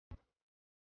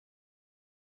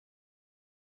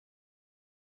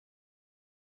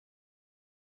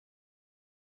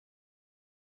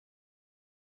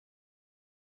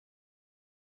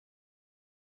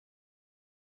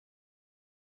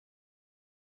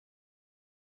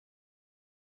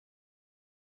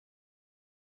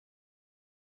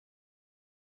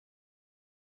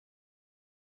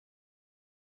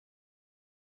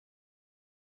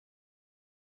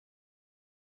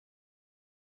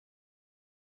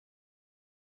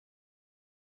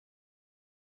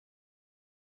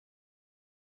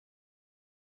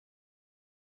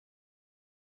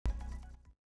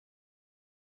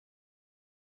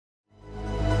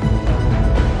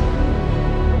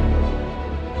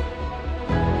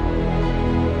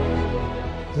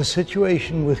The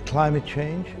situation with climate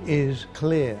change is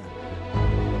clear.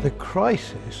 The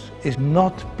crisis is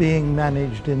not being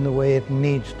managed in the way it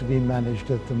needs to be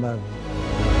managed at the moment.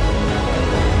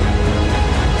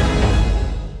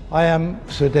 I am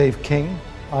Sir Dave King.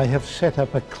 I have set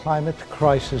up a climate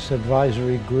crisis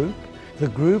advisory group. The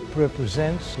group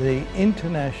represents the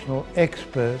international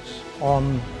experts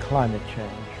on climate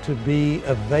change to be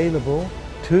available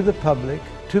to the public,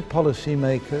 to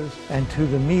policymakers, and to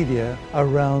the media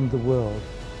around the world.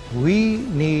 We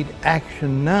need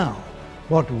action now.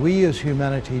 What we as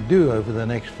humanity do over the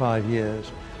next 5 years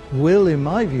will, in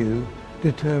my view,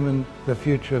 determine the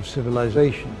future of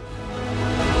civilization.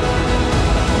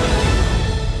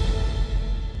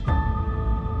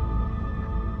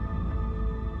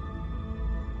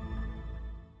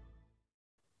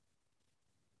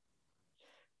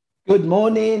 Good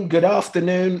morning, good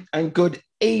afternoon, and good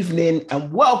evening,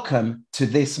 and welcome to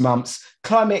this month's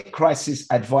Climate Crisis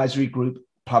Advisory Group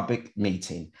public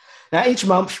meeting. Now, each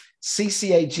month,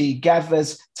 CCAG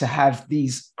gathers to have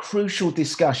these crucial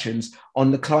discussions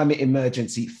on the climate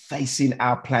emergency facing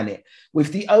our planet,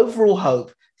 with the overall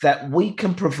hope that we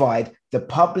can provide the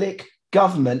public,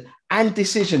 government, and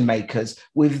decision makers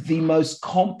with the most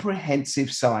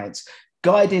comprehensive science,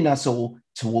 guiding us all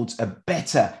towards a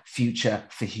better future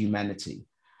for humanity.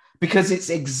 Because it's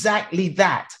exactly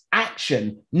that,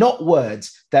 action, not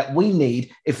words, that we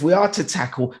need if we are to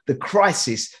tackle the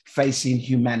crisis facing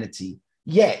humanity.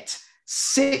 Yet,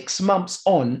 6 months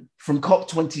on from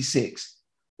COP26,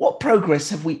 what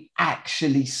progress have we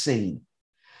actually seen?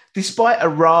 Despite a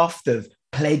raft of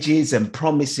pledges and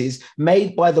promises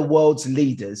made by the world's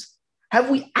leaders,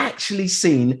 have we actually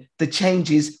seen the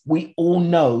changes we all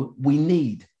know we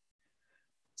need?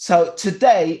 So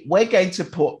today, we're going to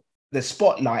put the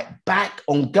spotlight back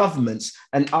on governments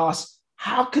and ask,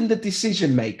 how can the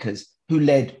decision makers who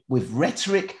led with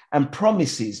rhetoric and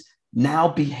promises now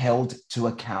be held to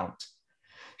account?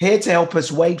 Here to help us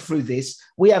wade through this,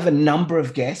 we have a number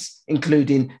of guests,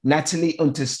 including Natalie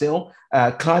Unterstill,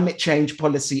 climate change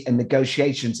policy and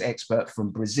negotiations expert from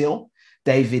Brazil,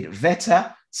 David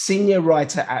Vetter, senior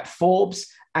writer at Forbes,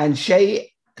 and Shay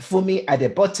Fumi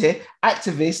Adebote,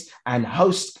 activist and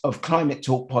host of Climate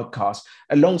Talk podcast,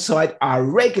 alongside our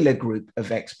regular group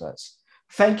of experts.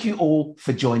 Thank you all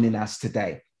for joining us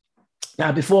today.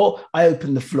 Now, before I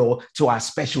open the floor to our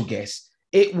special guests,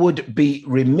 it would be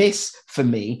remiss for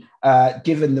me,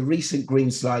 given the recent Green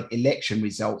Slide election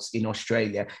results in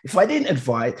Australia, if I didn't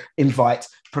invite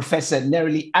Professor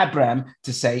Nerily Abraham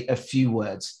to say a few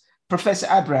words. Professor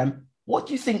Abraham, what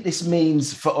do you think this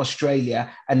means for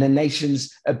Australia and the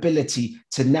nation's ability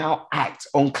to now act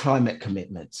on climate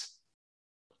commitments?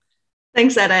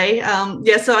 Thanks, Ade.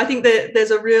 So I think that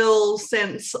there's a real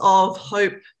sense of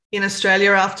hope in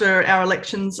Australia after our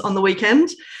elections on the weekend.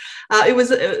 It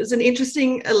was an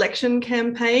interesting election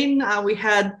campaign. We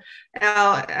had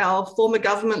our former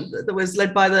government that was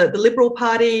led by the Liberal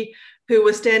Party, who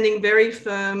were standing very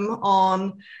firm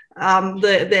on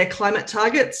their climate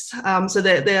targets. So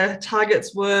their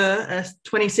targets were a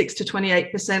 26 to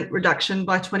 28% reduction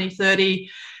by 2030,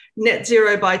 net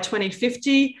zero by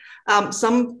 2050.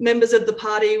 Some members of the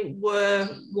party were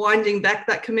winding back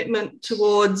that commitment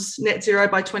towards net zero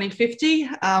by 2050,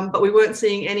 but we weren't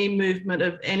seeing any movement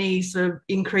of any sort of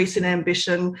increase in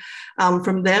ambition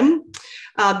from them.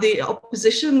 The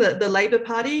opposition, the Labor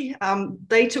Party,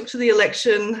 they took to the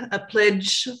election a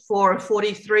pledge for a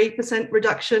 43%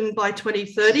 reduction by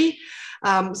 2030.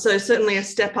 So certainly a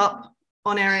step up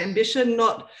on our ambition,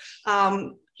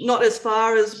 not as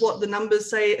far as what the numbers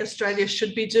say Australia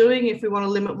should be doing if we want to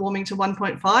limit warming to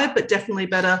 1.5, but definitely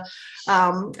better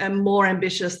and more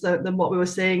ambitious than what we were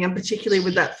seeing, and particularly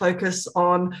with that focus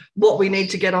on what we need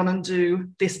to get on and do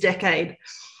this decade.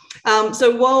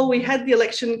 So while we had the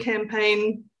election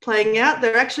campaign playing out,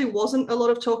 there actually wasn't a lot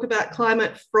of talk about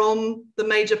climate from the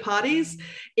major parties,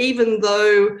 even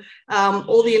though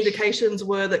all the indications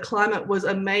were that climate was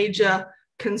a major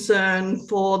concern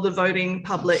for the voting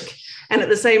public. And at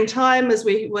the same time as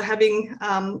we were having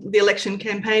the election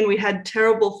campaign, we had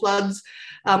terrible floods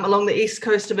along the east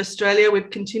coast of Australia. We've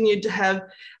continued to have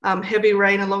heavy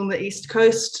rain along the east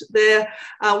coast there.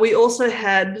 We also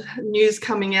had news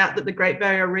coming out that the Great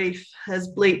Barrier Reef has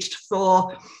bleached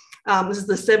for, this is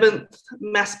the 7th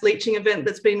mass bleaching event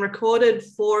that's been recorded.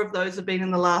 4 of those have been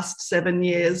in the last 7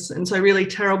 years. And so really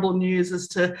terrible news as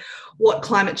to what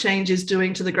climate change is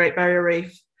doing to the Great Barrier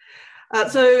Reef.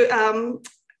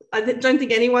 don't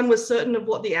think anyone was certain of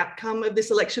what the outcome of this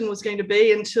election was going to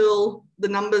be until the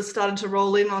numbers started to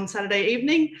roll in on Saturday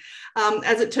evening.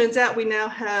 As it turns out, we now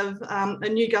have a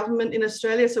new government in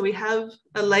Australia. So we have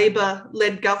a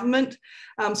Labor-led government.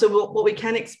 So what we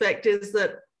can expect is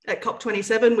that at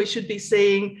COP27, we should be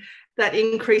seeing that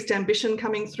increased ambition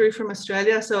coming through from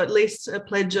Australia. So at least a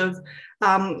pledge of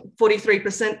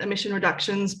 43% emission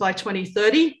reductions by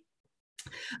 2030.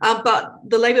 But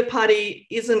the Labor Party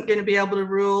isn't going to be able to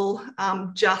rule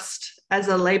just as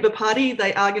a Labor Party.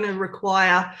 They are going to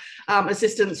require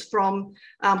assistance from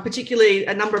particularly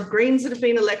a number of Greens that have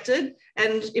been elected,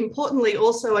 and importantly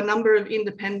also a number of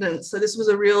independents. So this was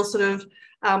a real sort of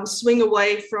swing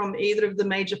away from either of the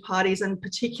major parties, and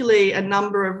particularly a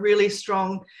number of really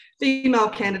strong female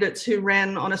candidates who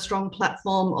ran on a strong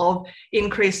platform of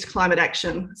increased climate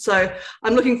action. So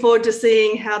I'm looking forward to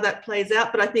seeing how that plays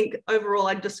out. But I think overall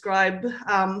I'd describe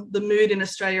the mood in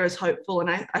Australia as hopeful.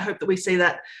 And I hope that we see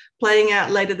that playing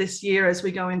out later this year as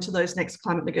we go into those next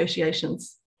climate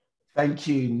negotiations. Thank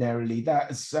you, Nerily.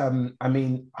 That's,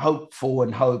 hopeful,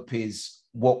 and hope is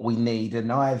what we need.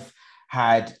 And I've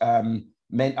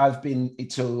been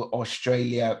to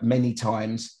Australia many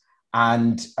times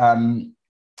and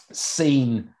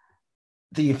seen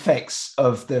the effects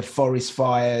of the forest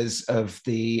fires, of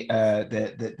the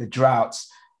droughts,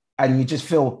 and you just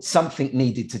feel something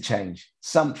needed to change.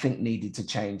 Something needed to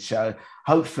change. So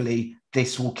hopefully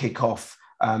this will kick off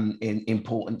in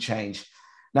important change.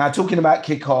 Now, talking about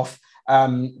kick off,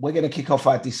 we're going to kick off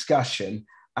our discussion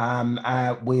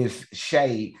with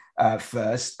Shay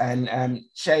first. And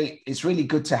Shay, it's really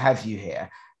good to have you here.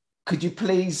 Could you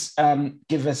please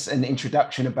give us an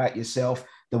introduction about yourself,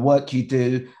 the work you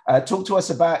do? Talk to us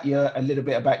about a little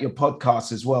bit about your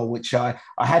podcast as well, which I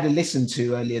had a listen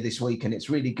to earlier this week, and it's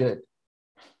really good.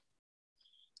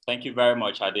 Thank you very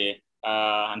much, Ade.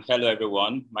 And hello,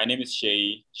 everyone. My name is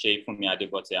Shay Fumi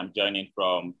Adebote. I'm joining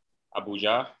from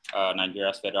Abuja,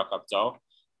 Nigeria's federal capital.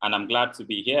 And I'm glad to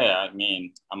be here. I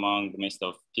mean, among the midst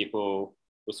of people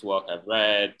whose work I've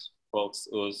read, folks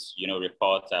whose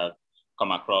reports I've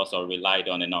come across or relied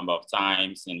on a number of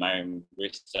times in my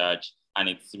research. And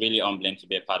it's really humbling to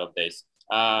be a part of this.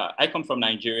 I come from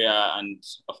Nigeria, and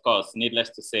of course, needless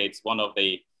to say, it's one of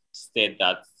the states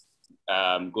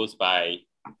that goes by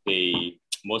the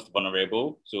most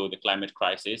vulnerable to the climate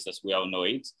crisis, as we all know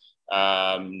it.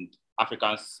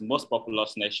 Africa's most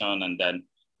populous nation, and then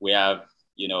we have,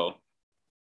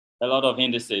 a lot of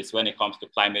indices when it comes to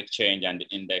climate change and the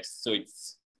index. So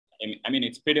it's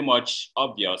pretty much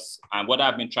obvious. And what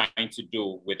I've been trying to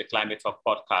do with the Climate Talk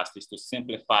podcast is to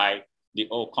simplify the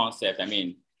whole concept.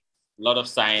 A lot of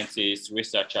scientists,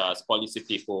 researchers, policy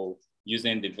people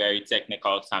using the very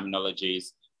technical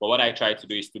terminologies. But what I try to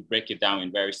do is to break it down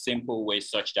in very simple ways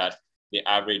such that the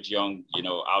average young,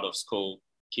 out of school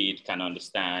kid can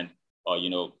understand, or,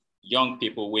 young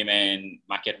people, women,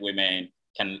 market women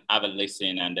can have a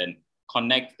listen and then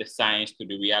connect the science to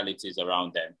the realities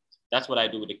around them. That's what I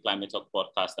do with the Climate Talk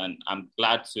podcast. And I'm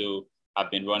glad to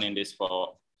have been running this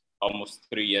for almost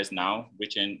 3 years now,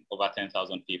 reaching over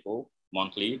 10,000 people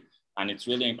monthly. And it's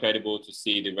really incredible to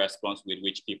see the response with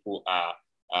which people are,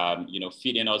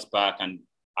 feeding us back and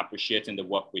appreciating the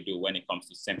work we do when it comes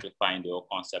to simplifying the whole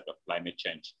concept of climate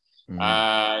change.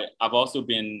 I've also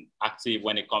been active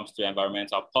when it comes to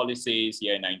environmental policies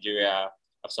here in Nigeria.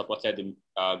 I've supported the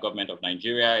government of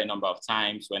Nigeria a number of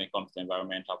times when it comes to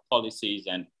environmental policies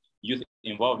and youth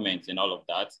involvement in all of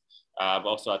that. I've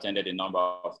also attended a number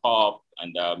of COP,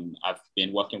 and I've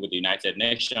been working with the United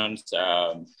Nations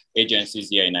agencies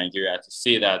here in Nigeria to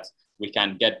see that we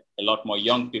can get a lot more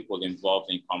young people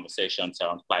involved in conversations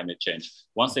around climate change.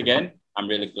 Once again, I'm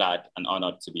really glad and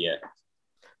honored to be here.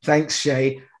 Thanks,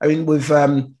 Shay. With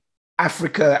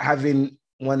Africa having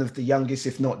one of the youngest,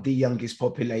 if not the youngest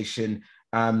population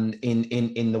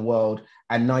in the world,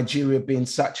 and Nigeria being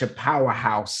such a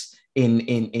powerhouse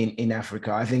in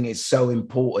Africa, I think it's so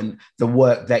important, the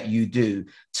work that you do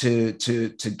to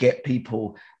get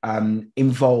people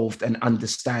involved and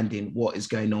understanding what is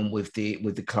going on with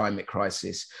the climate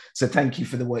crisis. So thank you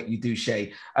for the work you do,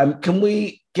 Shay. Can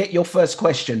we get your first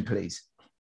question, please?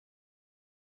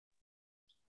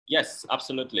 Yes,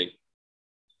 absolutely.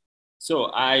 So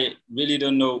I really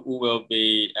don't know who will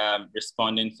be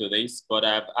responding to this, but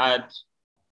I've had...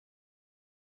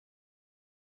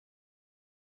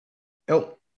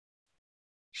 Oh,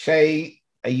 Shay,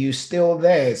 are you still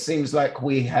there? It seems like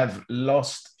we have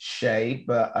lost Shay,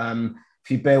 but if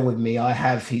you bear with me, I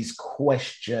have his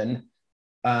question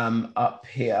up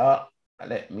here.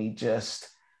 Let me just,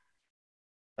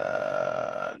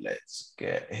 let's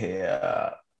get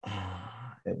here.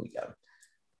 There we go.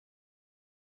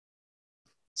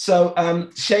 So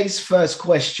Shay's first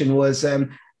question was,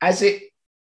 as it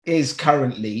is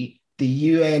currently,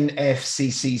 the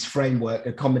UNFCCC's framework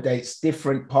accommodates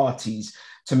different parties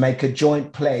to make a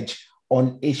joint pledge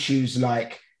on issues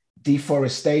like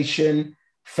deforestation,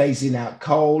 phasing out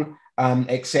coal,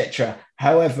 etc.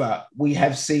 However, we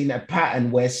have seen a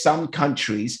pattern where some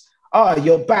countries,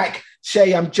 you're back,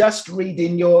 Shay, I'm just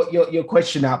reading your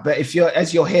question out, but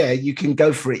as you're here, you can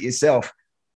go for it yourself.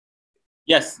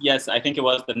 Yes, I think it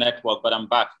was the network, but I'm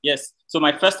back. Yes, so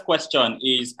my first question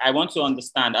is, I want to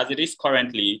understand, as it is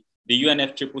currently, the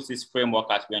UNFCCC's framework,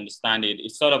 as we understand it,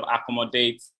 it sort of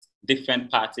accommodates different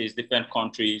parties, different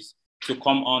countries to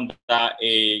come under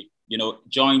a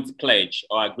joint pledge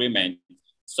or agreement.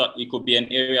 So it could be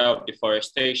an area of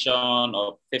deforestation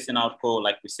or phasing out coal,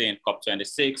 like we say in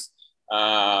COP26.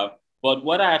 But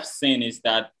what I've seen is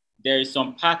that there is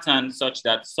some pattern such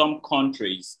that some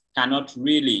countries cannot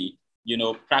really,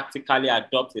 practically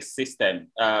adopt a system,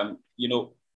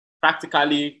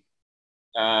 practically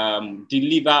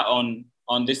deliver on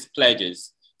these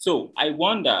pledges. So I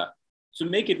wonder, to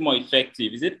make it more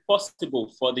effective, is it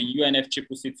possible for the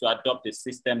UNFCCC to adopt a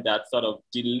system that sort of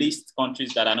delists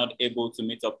countries that are not able to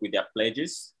meet up with their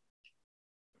pledges?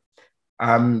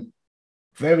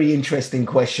 Very interesting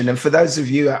question. And for those of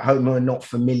you at home who are not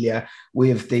familiar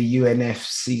with the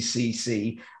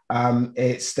UNFCCC,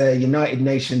 it's the United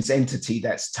Nations entity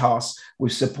that's tasked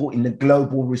with supporting the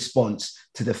global response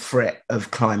to the threat of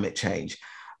climate change.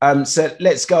 So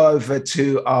let's go over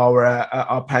to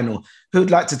our panel.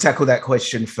 Who'd like to tackle that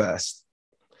question first?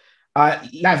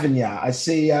 Lavanya, I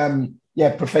see,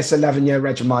 Professor Lavanya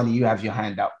Rajamani, you have your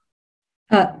hand up.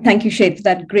 Thank you, Shay, for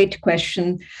that great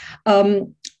question.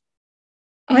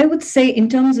 I would say in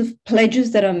terms of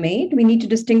pledges that are made, we need to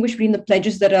distinguish between the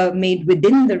pledges that are made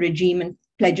within the regime and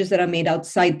pledges that are made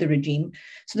outside the regime.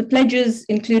 So the pledges,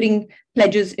 including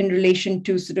pledges in relation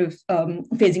to sort of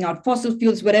phasing out fossil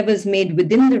fuels, whatever is made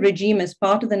within the regime as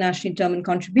part of the nationally determined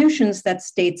contributions that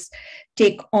states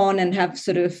take on and have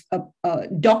sort of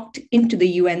docked into the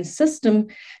UN system,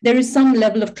 there is some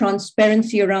level of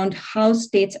transparency around how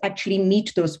states actually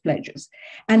meet those pledges.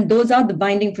 And those are the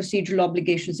binding procedural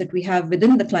obligations that we have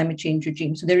within the climate change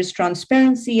regime. So there is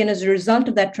transparency, and as a result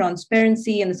of that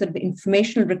transparency and the sort of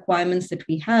informational requirements that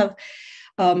we have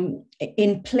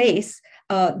in place,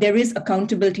 there is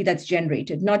accountability that's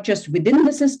generated, not just within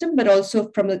the system, but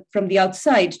also from the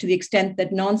outside, to the extent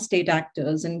that non-state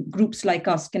actors and groups like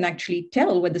us can actually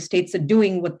tell whether states are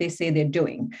doing what they say they're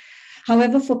doing.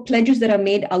 However, for pledges that are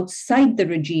made outside the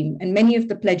regime, and many of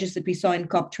the pledges that we saw in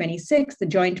COP26, the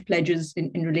joint pledges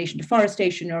in relation to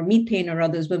deforestation or methane or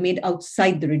others, were made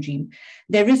outside the regime.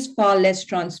 There is far less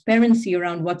transparency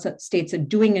around what states are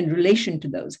doing in relation to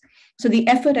those. So the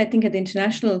effort, I think, at the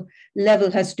international level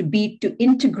has to be to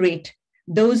integrate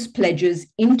those pledges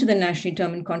into the nationally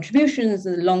determined contributions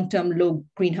and the long-term low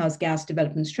greenhouse gas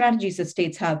development strategies that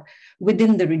states have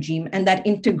within the regime. And that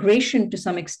integration, to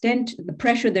some extent, the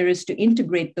pressure there is to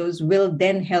integrate those will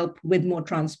then help with more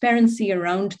transparency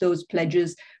around those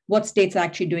pledges, what states are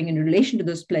actually doing in relation to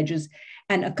those pledges,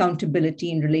 and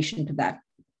accountability in relation to that.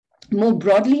 More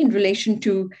broadly, in relation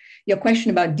to your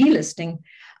question about delisting,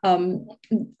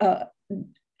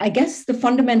 I guess the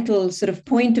fundamental sort of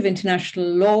point of international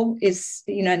law is,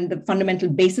 and the fundamental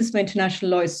basis for international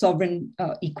law is sovereign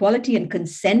equality and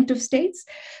consent of states.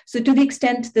 So to the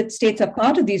extent that states are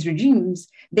part of these regimes,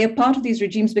 they're part of these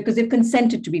regimes because they've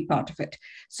consented to be part of it.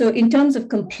 So in terms of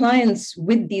compliance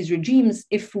with these regimes,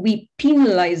 if we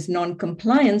penalize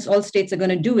non-compliance, all states are going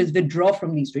to do is withdraw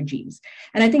from these regimes.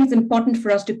 And I think it's important for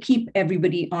us to keep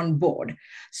everybody on board.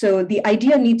 So the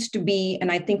idea needs to be,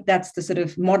 and I think that's the sort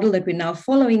of model that we're now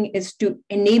following, is to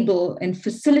enable and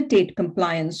facilitate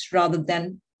compliance rather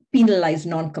than penalize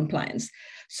non-compliance.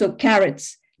 So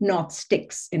carrots, not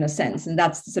sticks, in a sense. And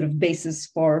that's the sort of basis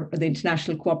for the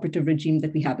international cooperative regime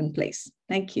that we have in place.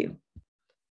 Thank you.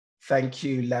 Thank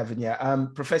you,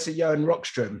 Lavanya. Professor Johan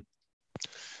Rockström.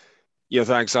 Yeah,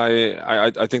 thanks.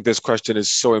 I think this question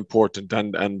is so important,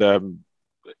 and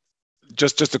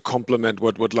just to complement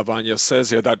what Lavanya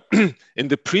says here, that in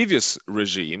the previous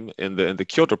regime, in the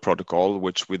Kyoto Protocol,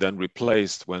 which we then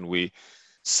replaced when we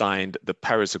signed the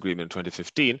Paris Agreement in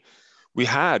 2015, we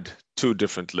had two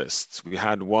different lists. We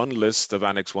had one list of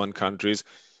Annex 1 countries,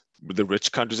 the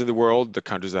rich countries in the world, the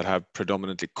countries that have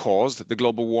predominantly caused the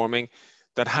global warming,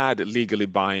 that had legally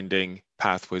binding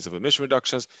pathways of emission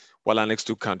reductions, while Annex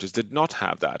 2 countries did not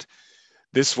have that.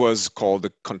 This was called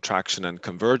the contraction and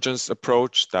convergence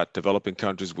approach, that developing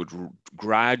countries would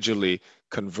gradually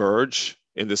converge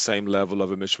in the same level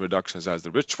of emission reductions as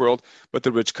the rich world, but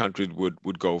the rich countries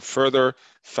would go further,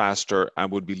 faster,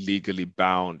 and would be legally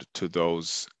bound to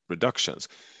those reductions.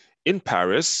 In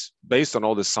Paris, based on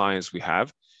all the science we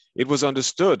have, it was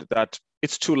understood that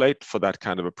it's too late for that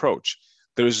kind of approach.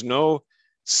 There is no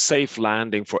safe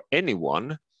landing for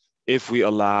anyone if we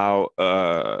allow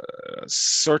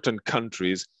certain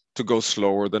countries to go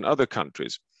slower than other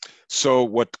countries. So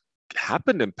what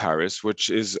happened in Paris, which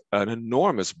is an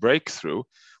enormous breakthrough,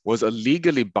 was a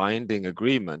legally binding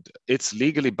agreement. It's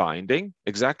legally binding,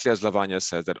 exactly as Lavanya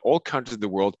says, that all countries in the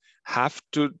world have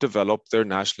to develop their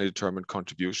nationally determined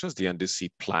contributions, the NDC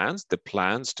plans, the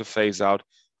plans to phase out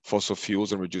fossil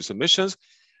fuels and reduce emissions.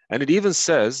 And it even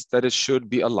says that it should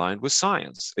be aligned with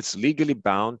science. It's legally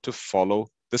bound to follow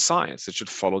the science. It should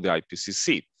follow the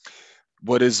IPCC.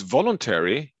 What is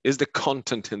voluntary is the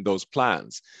content in those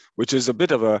plans, which is a bit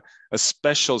of a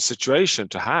special situation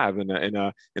to have in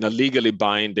a legally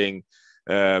binding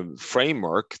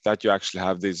framework, that you actually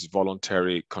have these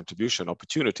voluntary contribution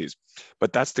opportunities.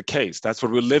 But that's the case. That's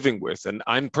what we're living with. And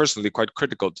I'm personally quite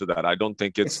critical to that. I don't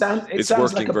think it's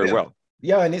working like very well.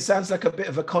 Yeah, and it sounds like a bit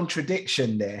of a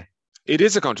contradiction there. It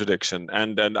is a contradiction.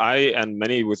 And I and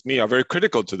many with me are very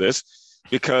critical to this,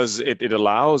 because it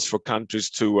allows for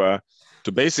countries to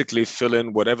basically fill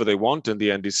in whatever they want in the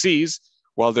NDCs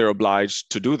while they're obliged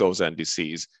to do those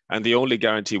NDCs. And the only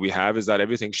guarantee we have is that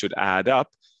everything should add up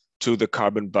to the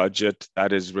carbon budget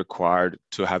that is required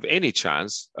to have any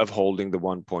chance of holding the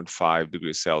 1.5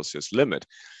 degrees Celsius limit.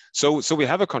 So we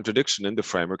have a contradiction in the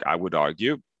framework, I would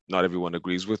argue. Not everyone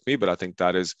agrees with me, but I think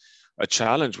that is a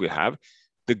challenge we have.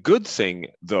 The good thing,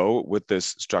 though, with this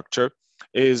structure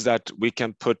is that we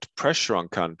can put pressure on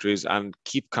countries and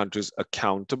keep countries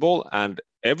accountable. And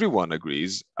everyone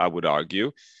agrees, I would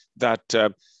argue, that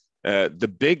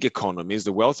the big economies,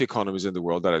 the wealthy economies in the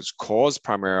world that has caused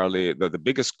primarily the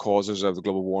biggest causes of the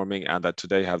global warming, and that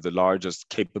today have the largest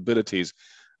capabilities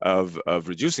of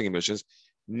reducing emissions,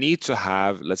 need to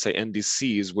have, let's say,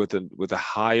 NDCs with the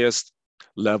highest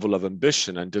level of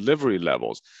ambition and delivery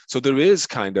levels. So there is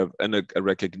kind of a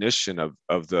recognition of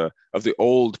the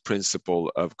old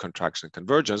principle of contraction and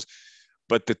convergence.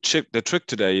 But the trick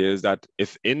today is that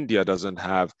if India doesn't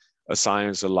have a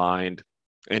science-aligned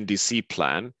NDC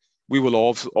plan, we will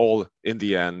all in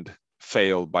the end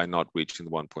fail by not reaching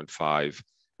the 1.5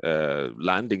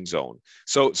 landing zone.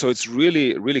 So it's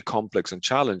really, really complex and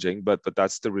challenging, but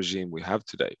that's the regime we have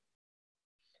today.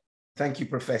 Thank you,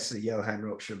 Professor Johan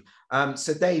Rockström.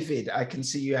 So David, I can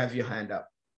see you have your hand up.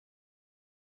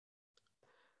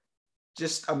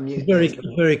 Just unmute.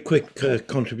 Very quick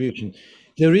contribution.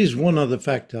 There is one other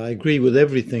factor. I agree with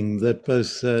everything that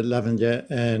both Lavanya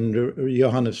and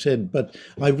Johan have said, but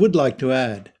I would like to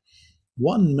add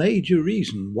one major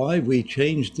reason why we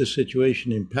changed the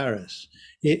situation in Paris,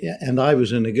 and I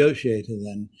was a negotiator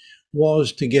then,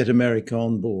 was to get America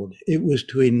on board. It was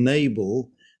to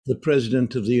enable the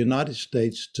President of the United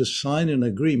States to sign an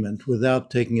agreement without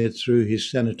taking it through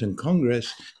his Senate and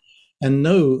Congress. And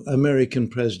no American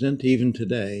president, even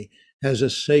today, has a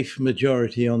safe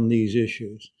majority on these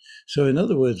issues. So in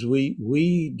other words,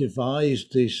 we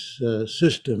devised this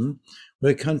system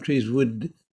where countries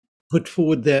would put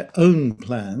forward their own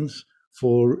plans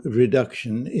for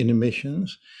reduction in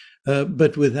emissions,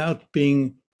 but without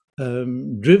being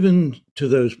driven to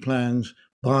those plans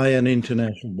by an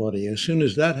international body. As soon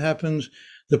as that happens,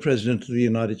 the President of the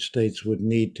United States would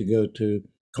need to go to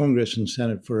Congress and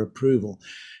Senate for approval.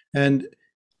 And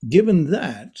given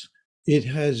that, it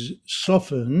has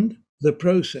softened the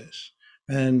process.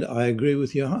 And I agree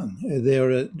with Johan.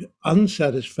 There are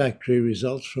unsatisfactory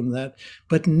results from that.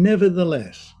 But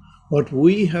nevertheless, what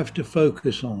we have to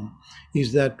focus on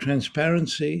is that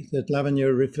transparency that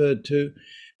Lavanya referred to,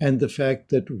 and the fact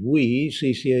that we,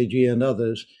 CCAG and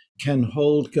others, can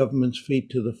hold government's feet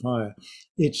to the fire.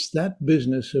 It's that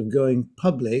business of going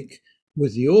public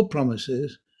with your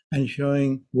promises and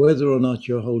showing whether or not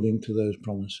you're holding to those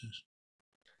promises.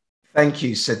 Thank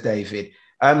you, Sir David.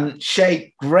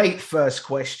 Shay, great first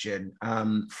question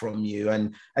from you.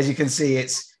 And as you can see,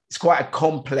 it's quite a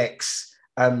complex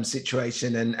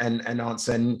situation and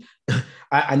answer. And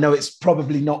I know it's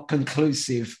probably not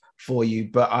conclusive for you,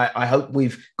 but I hope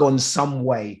we've gone some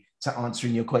way to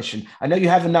answering your question. I know you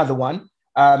have another one.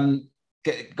 Why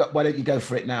don't you go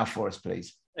for it now for us,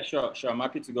 please? Sure. I'm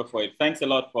happy to go for it. Thanks a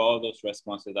lot for all those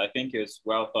responses. I think it's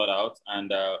well thought out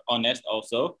and honest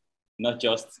also, not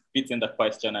just fitting the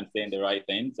question and saying the right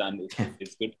things. And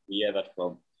it's good to hear that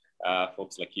from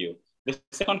folks like you. The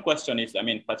second question is,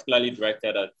 particularly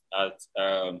directed at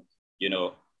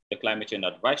the climate change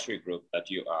advisory group that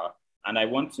you are. And I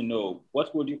want to know,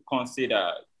 what would you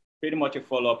consider pretty much a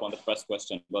follow-up on the first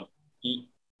question, but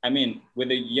I mean, with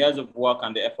the years of work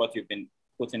and the effort you've been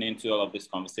putting into all of this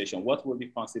conversation, what would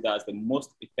you consider as the most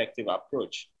effective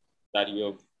approach that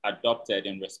you've adopted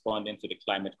in responding to the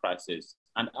climate crisis,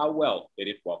 and how well did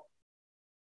it work?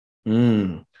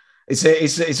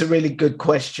 It's a really good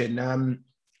question.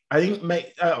 I think,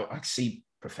 I see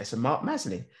Professor Mark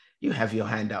Maslin. You have your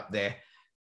hand up there.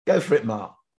 Go for it,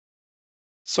 Mark.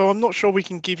 So I'm not sure we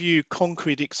can give you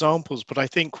concrete examples, but I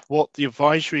think what the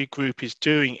advisory group is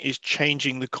doing is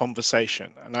changing the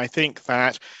conversation. And I think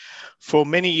that for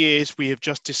many years, we have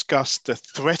just discussed the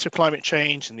threat of climate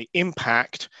change and the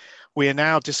impact. We are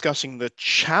now discussing the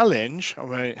challenge.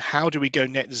 How do we go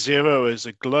net zero as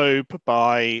a globe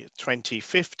by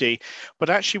 2050? But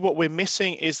actually what we're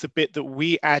missing is the bit that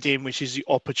we add in, which is the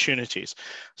opportunities.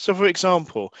 So for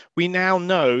example, we now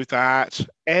know that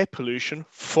air pollution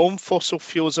from fossil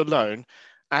fuels alone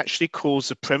actually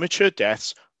causes premature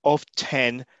deaths of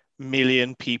 10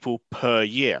 million people per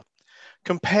year.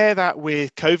 Compare that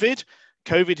with COVID.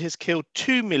 COVID has killed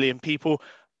 2 million people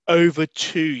over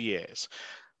 2 years.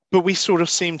 But we sort of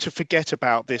seem to forget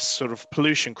about this sort of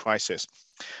pollution crisis.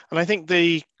 And I think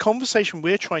the conversation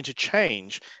we're trying to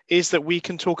change is that we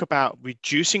can talk about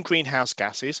reducing greenhouse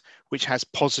gases, which has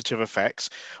positive effects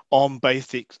on both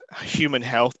the human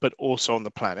health, but also on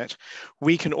the planet.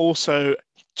 We can also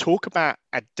talk about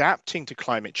adapting to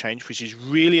climate change, which is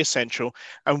really essential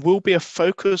and will be a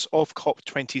focus of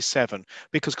COP27,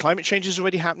 because climate change is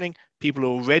already happening. People are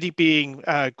already being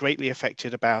greatly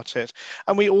affected about it.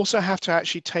 And we also have to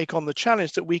actually take on the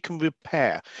challenge that we can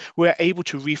repair. We're able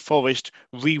to reforest,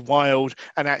 rewild,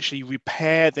 and actually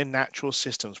repair the natural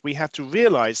systems. We have to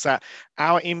realize that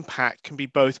our impact can be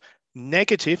both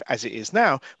negative, as it is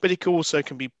now, but it also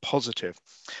can be positive.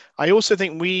 I also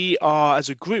think we are, as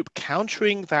a group,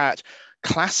 countering that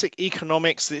classic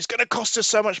economics that it's going to cost us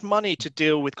so much money to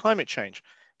deal with climate change.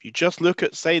 If you just look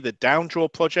at, say, the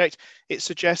Downdraw project, it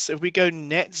suggests that if we go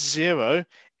net zero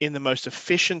in the most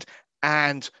efficient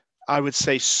and, I would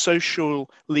say,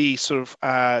 socially sort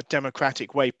of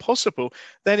democratic way possible,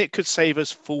 then it could save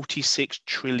us $46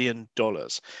 trillion.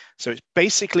 So it's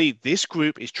basically this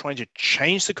group is trying to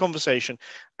change the conversation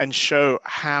and show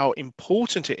how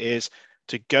important it is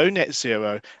to go net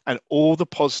zero and all the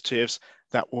positives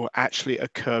that will actually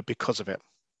occur because of it.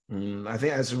 I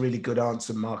think that's a really good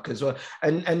answer, Mark, as well.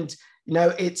 And you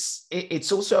know, it's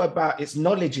also about, it's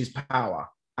knowledge is power,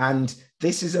 and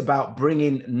this is about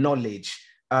bringing knowledge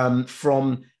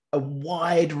from a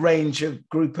wide range of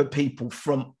group of people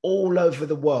from all over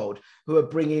the world who are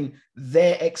bringing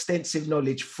their extensive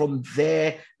knowledge from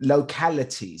their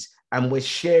localities, and we're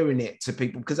sharing it to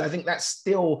people, because I think that's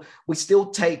still, we still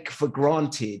take for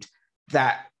granted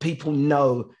that people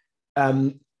know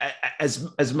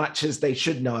as much as they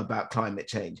should know about climate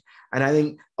change. And I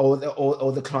think, or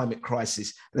the climate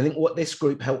crisis. And I think what this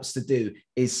group helps to do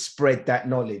is spread that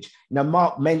knowledge. Now,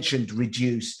 Mark mentioned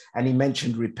reduce and he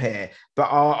mentioned repair, but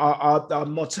our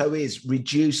motto is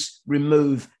reduce,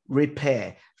 remove,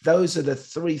 repair. Those are the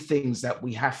three things that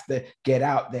we have to get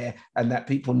out there and that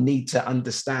people need to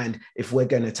understand if we're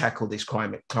going to tackle this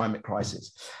climate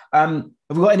crisis. Have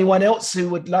we got anyone else who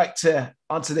would like to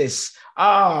answer this?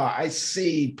 I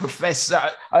see Professor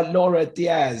Laura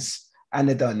Diaz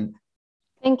Anadon.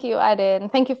 Thank you, Adin.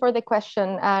 Thank you for the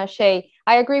question, Shay.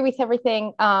 I agree with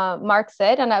everything Mark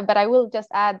said, but I will just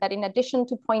add that in addition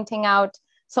to pointing out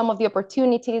some of the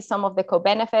opportunities, some of the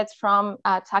co-benefits from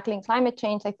tackling climate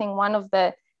change, I think one of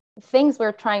the things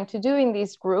we're trying to do in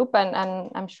this group, and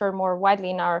I'm sure more widely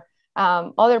in our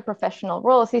other professional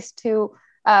roles, is to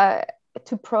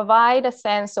provide a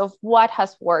sense of what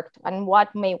has worked and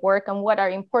what may work and what are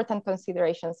important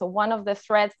considerations. So one of the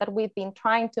threads that we've been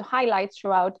trying to highlight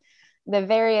throughout the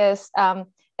various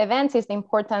events is the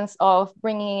importance of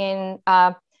bringing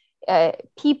in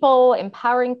people,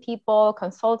 empowering people,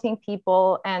 consulting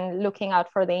people, and looking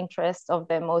out for the interests of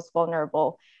the most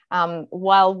vulnerable.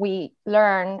 While we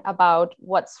learn about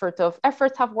what sort of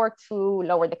efforts have worked to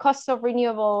lower the cost of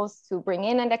renewables, to bring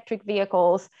in electric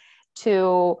vehicles,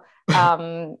 to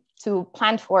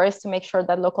plant forests to make sure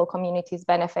that local communities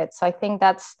benefit. So I think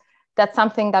that's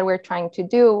something that we're trying to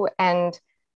do. And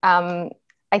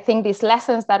I think these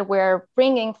lessons that we're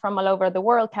bringing from all over the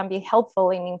world can be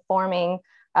helpful in informing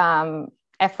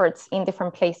efforts in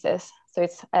different places. So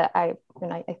it's, I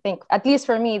think, at least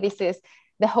for me,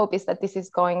 the hope is that this is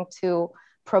going to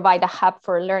provide a hub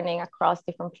for learning across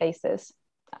different places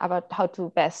about how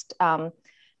to best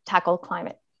tackle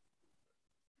climate.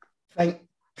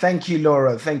 Thank you,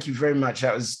 Laura. Thank you very much.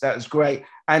 That was great.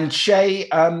 And Shay,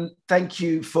 thank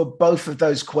you for both of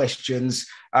those questions.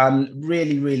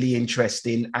 Really, really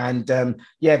interesting. And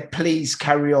yeah, please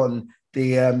carry on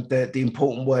the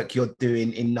important work you're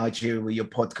doing in Nigeria with your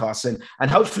podcast.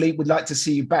 And hopefully we'd like to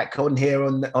see you back on here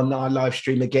on our live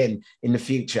stream again in the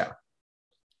future.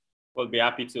 We'll be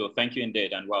happy to. Thank you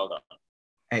indeed, and well done.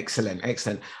 Excellent,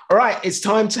 excellent. All right, it's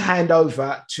time to hand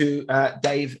over to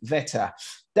Dave Vetter.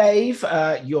 Dave,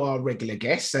 you're our regular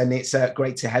guest, and it's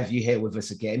great to have you here with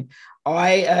us again.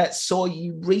 I saw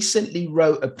you recently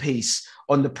wrote a piece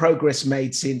on the progress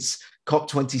made since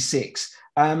COP26.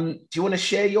 Do you want to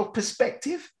share your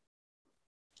perspective?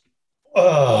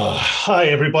 Hi,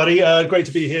 everybody. Great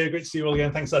to be here. Great to see you all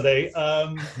again. Thanks, Ade.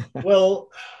 Well,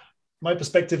 my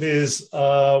perspective is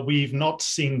we've not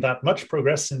seen that much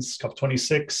progress since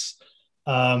COP26.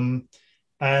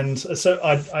 And so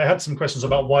I had some questions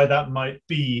about why that might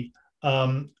be,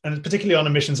 and particularly on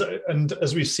emissions. And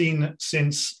as we've seen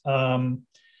since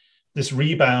this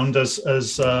rebound,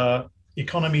 as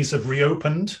economies have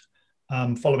reopened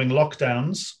following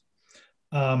lockdowns,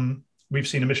 we've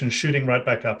seen emissions shooting right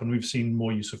back up, and we've seen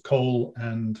more use of coal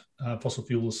and fossil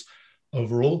fuels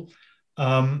overall.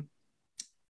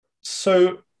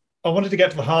 So I wanted to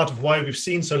get to the heart of why we've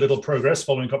seen so little progress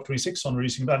following COP26 on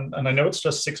reducing that. And I know it's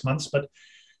just 6 months, but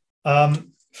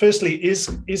firstly,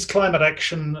 is climate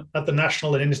action at the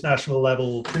national and international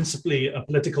level principally a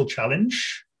political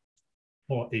challenge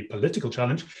or a political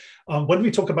challenge? When we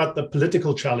talk about the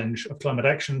political challenge of climate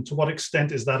action, to what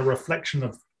extent is that a reflection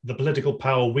of the political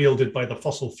power wielded by the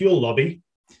fossil fuel lobby?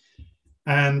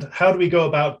 And how do we go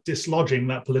about dislodging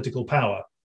that political power?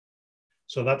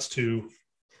 So that's to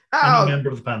any member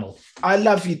of the panel. I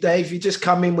love you, Dave. You just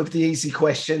come in with the easy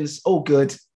questions. All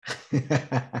good.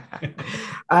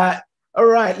 All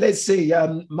right, let's see.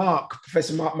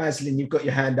 Professor Mark Maslin, you've got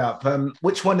your hand up.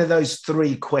 Which one of those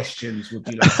 3 questions would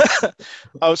you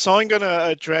like? So I'm going to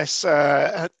address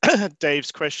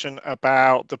Dave's question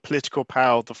about the political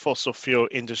power of the fossil fuel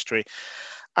industry.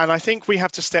 And I think we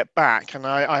have to step back. And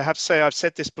I have to say, I've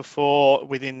said this before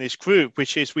within this group,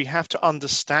 which is we have to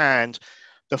understand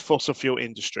the fossil fuel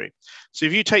industry. So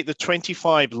if you take the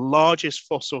 25 largest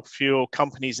fossil fuel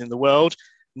companies in the world,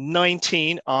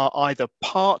 19 are either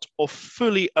part or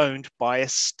fully owned by a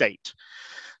state.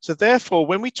 So therefore,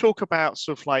 when we talk about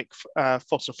sort of like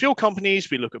fossil fuel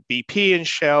companies, we look at BP and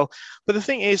Shell. But the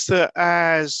thing is that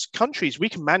as countries, we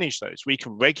can manage those. We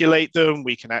can regulate them.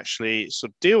 We can actually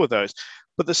sort of deal with those.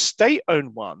 But the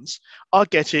state-owned ones are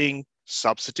getting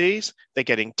subsidies, they're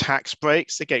getting tax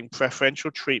breaks, they're getting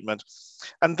preferential treatment.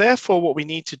 And therefore, what we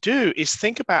need to do is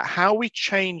think about how we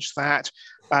change that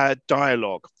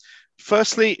dialogue.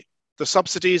 Firstly, the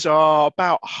subsidies are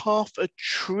about $500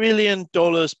 billion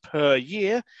per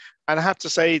year. And I have to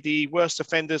say the worst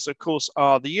offenders, of course,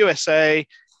 are the USA,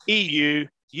 EU,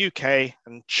 UK,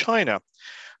 and China.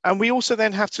 And we also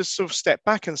then have to sort of step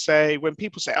back and say, when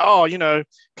people say, oh, you know,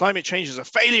 climate change is a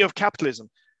failure of capitalism.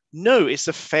 No, it's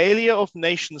a failure of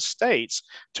nation states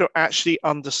to actually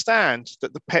understand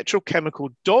that the petrochemical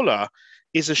dollar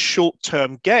is a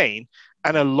short-term gain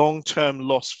and a long-term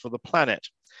loss for the planet.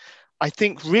 I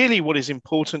think really what is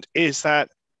important is that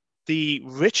the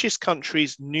richest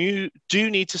countries do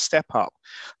need to step up.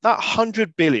 That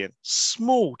 100 billion,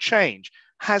 small change,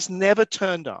 has never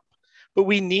turned up, but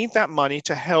we need that money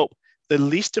to help the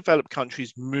least developed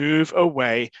countries move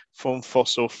away from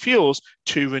fossil fuels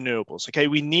to renewables. Okay,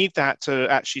 we need that to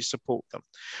actually support them.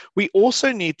 We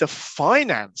also need the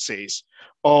finances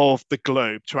of the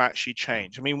globe to actually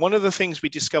change. I mean, one of the things we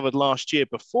discovered last year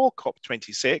before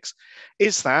COP26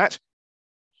 is that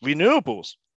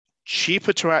renewables,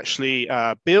 cheaper to actually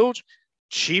build,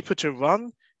 cheaper to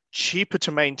run, cheaper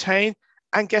to maintain,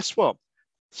 and guess what?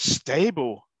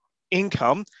 Stable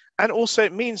income. And also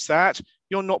it means that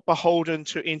you're not beholden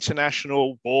to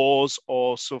international wars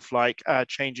or sort of like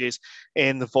changes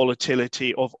in the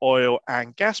volatility of oil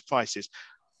and gas prices.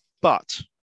 But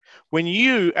when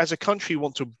you as a country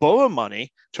want to borrow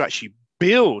money to actually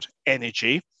build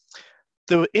energy,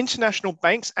 the international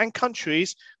banks and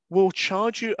countries will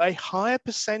charge you a higher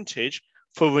percentage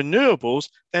for renewables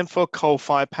than for a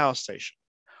coal-fired power station.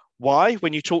 Why?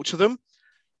 When you talk to them,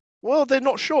 well, they're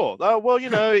not sure. Well,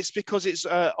 you know, it's because it's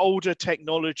older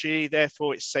technology,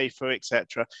 therefore it's safer,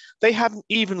 etc. They haven't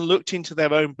even looked into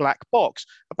their own black box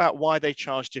about why they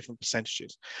charge different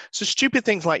percentages. So stupid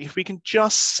things like if we can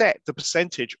just set the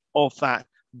percentage of that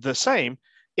the same,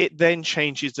 it then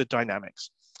changes the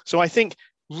dynamics. So I think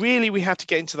really we have to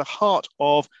get into the heart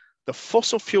of the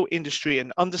fossil fuel industry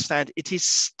and understand it is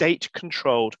state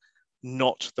controlled,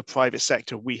 not the private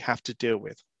sector we have to deal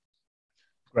with.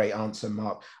 Great answer,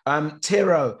 Mark.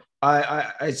 Tiro,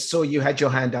 I saw you had your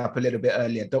hand up a little bit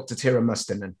earlier. Dr. Tiro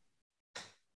Mustonen.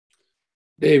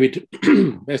 David,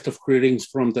 best of greetings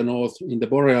from the north in the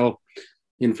Boreal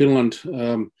in Finland.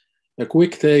 A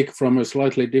quick take from a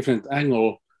slightly different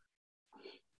angle.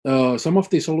 Some of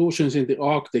the solutions in the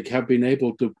Arctic have been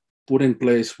able to put in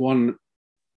place one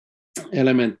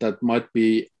element that might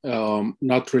be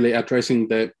not really addressing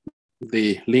the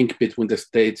link between the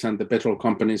states and the petrol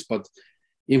companies, but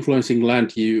influencing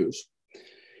land use.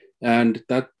 And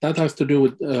that has to do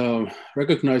with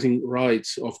recognizing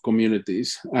rights of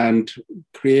communities and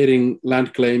creating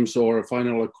land claims or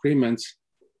final agreements.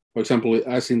 For example,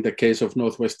 as in the case of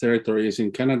Northwest Territories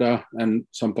in Canada and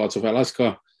some parts of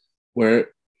Alaska, where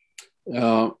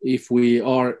if we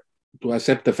are to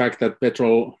accept the fact that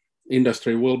petrol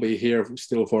industry will be here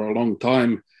still for a long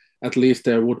time, at least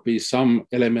there would be some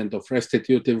element of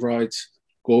restitutive rights,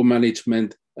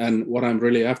 co-management. And what I'm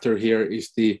really after here is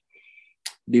the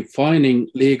defining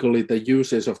legally the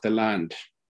uses of the land.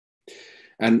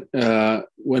 And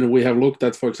when we have looked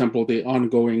at, for example, the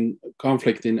ongoing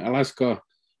conflict in Alaska,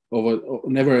 over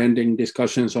never-ending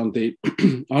discussions on the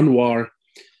UNWAR,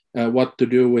 what to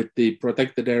do with the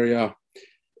protected area.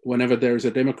 Whenever there is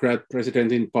a Democrat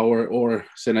president in power or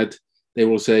Senate, they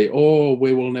will say, oh,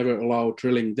 we will never allow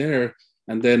drilling there.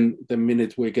 And then the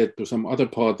minute we get to some other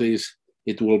parties,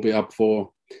 it will be up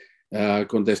for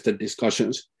contested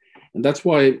discussions. And that's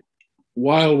why,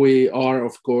 while we are,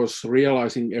 of course,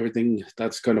 realizing everything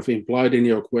that's kind of implied in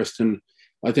your question,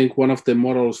 I think one of the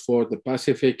models for the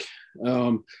Pacific,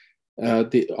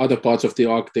 the other parts of the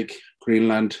Arctic,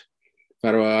 Greenland,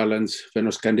 Faroe Islands,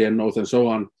 Fennoscandian North, and so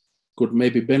on, could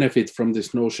maybe benefit from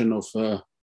this notion of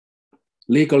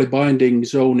legally binding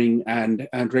zoning and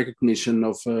recognition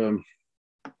of,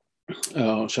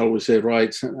 shall we say,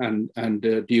 rights and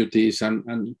duties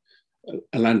and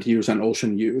land use and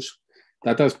ocean use.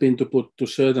 That has been to put to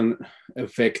certain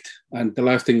effect. And the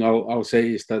last thing I'll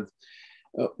say is that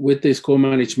with this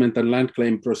co-management and land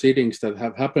claim proceedings that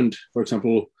have happened, for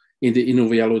example, in the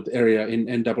Inuvialut area in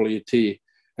NWT,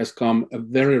 has come a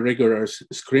very rigorous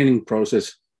screening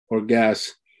process for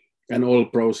gas and oil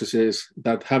processes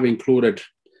that have included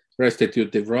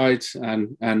restitutive rights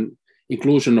and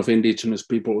inclusion of indigenous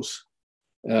peoples'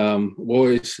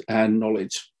 voice and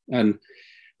knowledge. And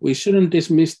we shouldn't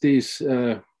dismiss these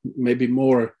maybe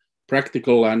more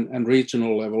practical and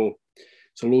regional level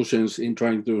solutions in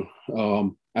trying to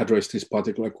address this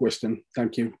particular question.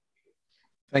 Thank you.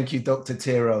 Thank you, Dr.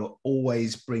 Tiro,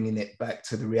 always bringing it back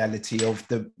to the reality of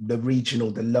the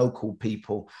regional, the local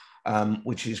people,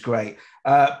 which is great.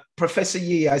 Professor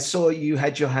Yi, I saw you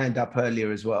had your hand up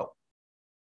earlier as well.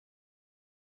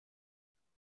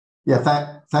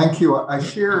 Yeah, thank you. I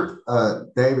share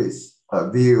David's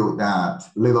view that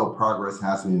little progress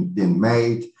has been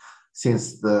made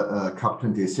since the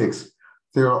COP26.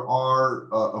 There are,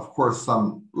 of course,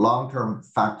 some long-term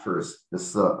factors,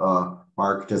 as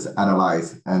Mark just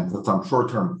analyzed, and some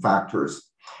short-term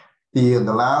factors. In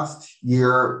the last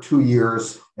year, 2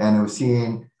 years, and we've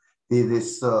seen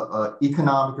this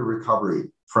economic recovery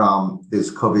from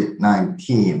this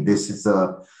COVID-19.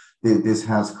 This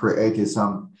has created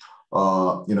some,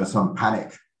 some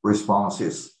panic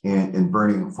responses in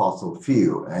burning fossil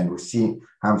fuel, and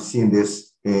have seen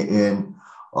this in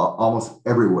almost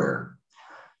everywhere.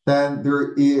 Then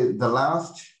there is the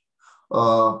last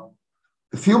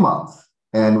few months,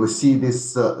 and we see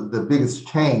this the biggest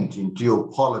change in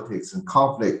geopolitics and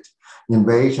conflict,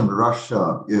 invasion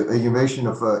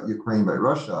of Ukraine by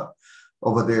Russia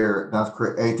over there. That's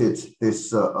created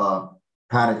this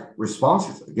panic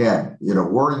responses again.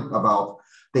 Worrying about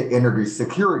the energy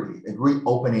security and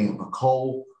reopening the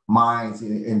coal mines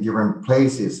in different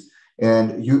places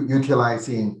and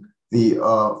utilizing the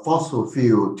fossil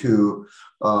fuel to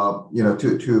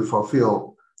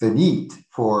fulfill the need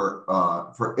for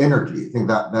energy. I think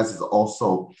that is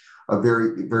also a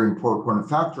very, very important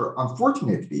factor.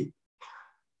 Unfortunately,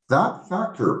 that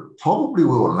factor probably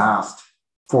will last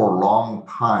for a long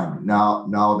time now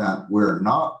that we're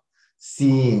not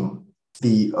seeing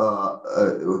the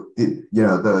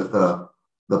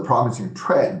promising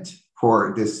trend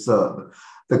for this the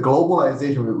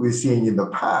globalization we've seen in the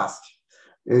past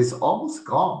is almost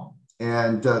gone,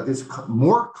 and this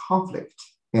more conflict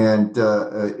and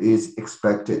is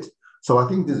expected. So I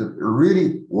think this is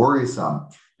really worrisome.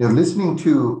 Listening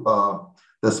to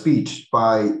the speech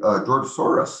by George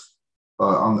Soros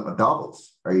on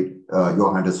Davos, right?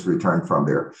 Johan just returned from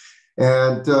there,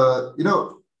 and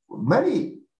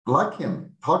many like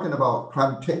him talking about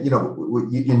climate change.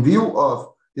 In view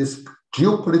of this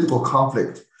geopolitical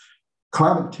conflict,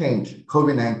 climate change,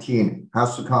 COVID-19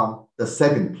 has to come the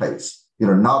second place,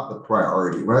 not the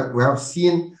priority. We have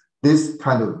seen this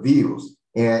kind of views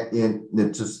in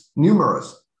just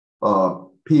numerous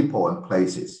people and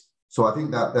places. So I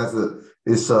think that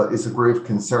is a grave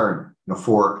concern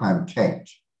for climate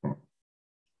change.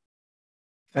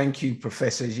 Thank you,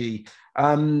 Professor Ji.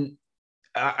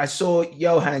 I saw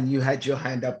Johan, you had your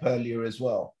hand up earlier as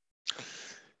well.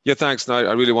 Yeah, thanks. No,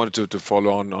 I really wanted to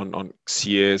follow on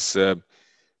CA's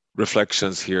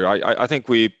reflections here. I think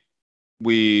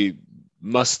we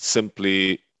must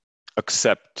simply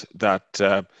accept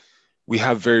that we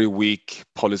have very weak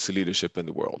policy leadership in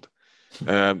the world.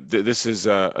 This is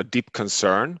a deep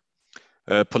concern.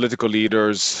 Political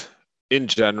leaders in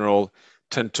general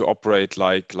tend to operate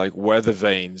like weather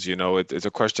vanes. It's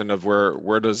a question of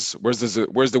where's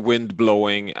the wind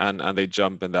blowing, and they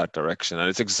jump in that direction. And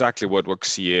it's exactly what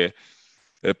CA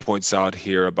points out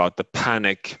here about the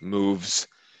panic moves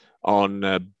on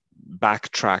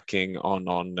backtracking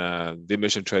on the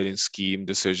emission trading scheme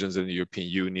decisions in the European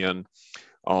Union,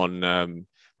 on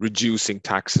reducing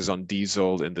taxes on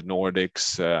diesel in the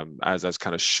Nordics as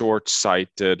kind of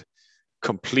short-sighted,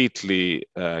 completely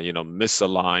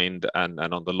misaligned, and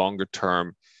on the longer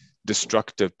term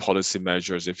destructive policy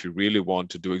measures if you really want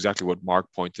to do exactly what Mark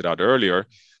pointed out earlier,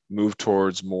 move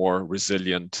towards more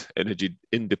resilient, energy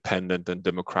independent and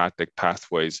democratic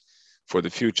pathways for the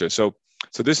future. So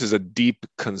this is a deep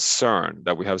concern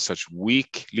that we have such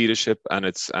weak leadership, and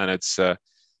it's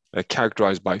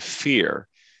characterized by fear.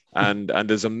 And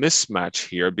there's a mismatch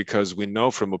here, because we know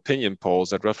from opinion polls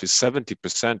that roughly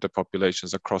 70% of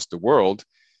populations across the world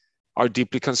are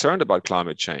deeply concerned about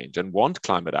climate change and want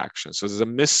climate action. So there's a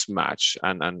mismatch,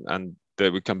 and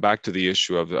we come back to the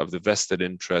issue of the vested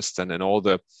interests and all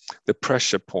the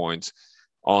pressure points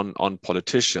on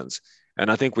politicians.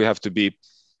 And I think we have to be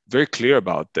very clear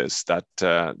about this, that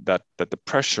the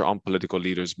pressure on political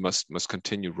leaders must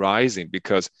continue rising,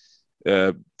 because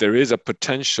there is a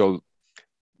potential.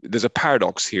 There's a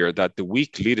paradox here that the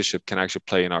weak leadership can actually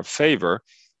play in our favor,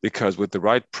 because with the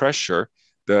right pressure,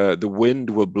 the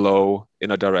wind will blow in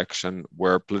a direction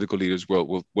where political leaders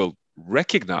will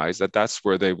recognize that that's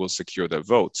where they will secure their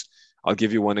votes. I'll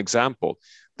give you one example.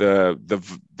 The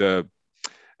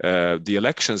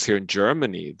elections here in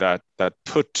Germany that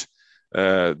put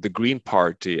the Green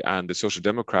Party and the Social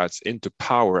Democrats into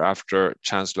power after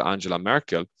Chancellor Angela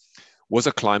Merkel was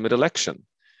a climate election.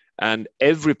 And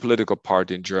every political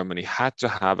party in Germany had to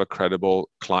have a credible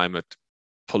climate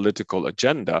political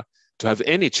agenda to have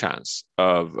any chance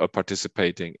of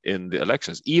participating in the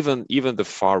elections, even the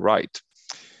far right.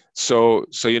 So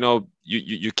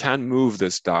you can move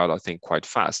this dial, I think, quite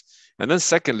fast. And then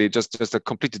secondly, just a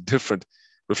completely different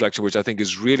reflection, which I think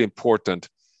is really important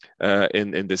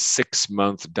in the 6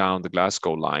 month down the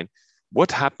Glasgow line.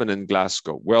 What happened in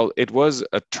Glasgow? Well, it was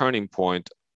a turning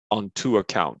point on two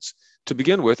accounts. To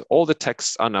begin with, all the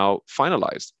texts are now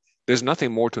finalized. There's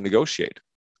nothing more to negotiate.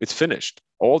 It's finished.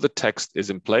 All the text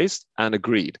is in place and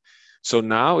agreed. So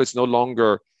now it's no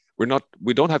longer,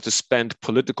 we don't have to spend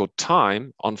political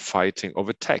time on fighting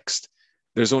over text.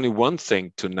 There's only one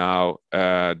thing to now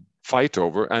fight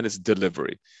over, and it's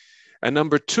delivery. And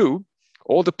number two,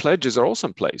 all the pledges are also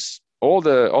in place. All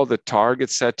the target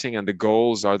setting and the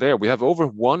goals are there. We have over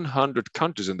 100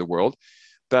 countries in the world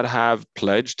that have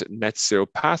pledged net zero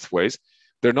pathways.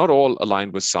 They're not all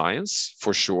aligned with science,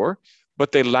 for sure,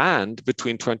 but they land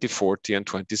between 2040 and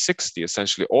 2060,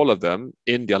 essentially all of them.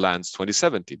 India lands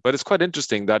 2070. But it's quite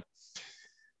interesting that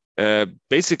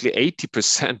basically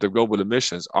 80% of global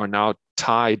emissions are now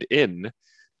tied in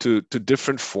to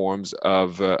different forms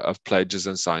of pledges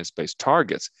and science-based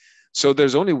targets. So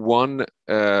there's only one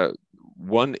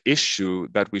issue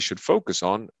that we should focus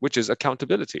on, which is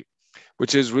accountability,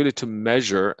 which is really to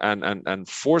measure and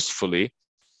forcefully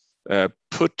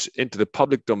put into the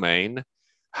public domain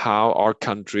how our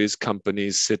countries,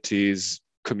 companies, cities,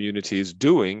 communities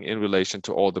doing in relation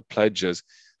to all the pledges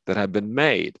that have been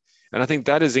made. And I think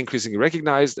that is increasingly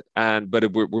recognized,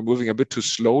 but we're moving a bit too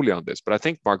slowly on this. But I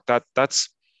think, Mark, that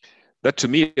to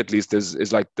me at least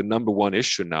is like the number one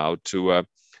issue now, to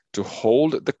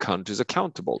hold the countries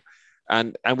accountable.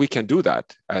 And we can do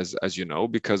that, as you know,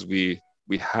 because we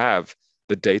have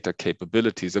the data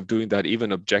capabilities of doing that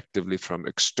even objectively from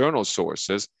external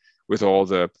sources, with all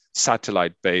the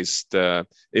satellite-based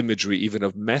imagery, even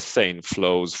of methane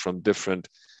flows from different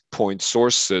point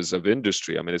sources of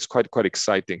industry. I mean, it's quite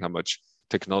exciting how much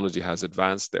technology has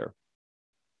advanced there.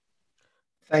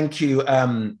 Thank you,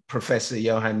 Professor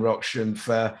Johan Rockström,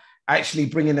 for actually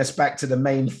bringing us back to the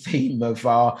main theme of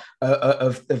our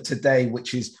of today,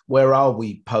 which is where are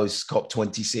we post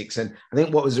COP26? And I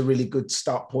think what was a really good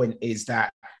start point is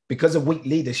that because of weak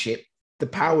leadership, the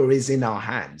power is in our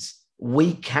hands.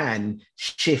 We can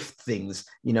shift things,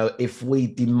 you know, if we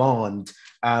demand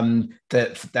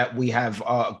that we have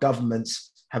our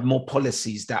governments have more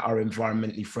policies that are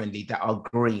environmentally friendly, that are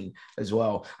green as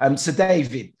well. So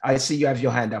David, I see you have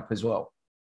your hand up as well.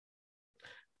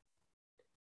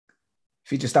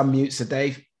 If you just unmute, Sir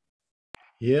Dave.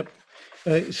 Yep.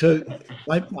 So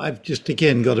I've just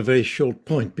again got a very short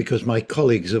point because my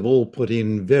colleagues have all put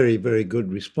in very, very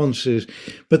good responses,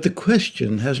 but the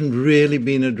question hasn't really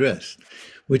been addressed,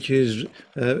 which is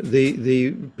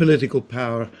the political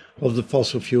power of the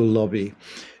fossil fuel lobby.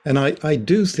 And I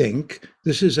do think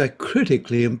this is a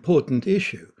critically important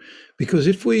issue, because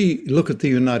if we look at the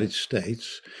United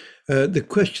States, the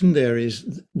question there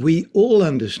is, we all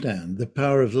understand the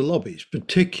power of the lobbies,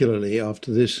 particularly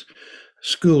after this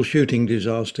school shooting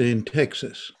disaster in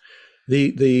Texas.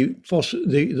 The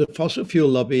fossil fuel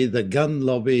lobby, the gun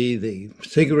lobby, the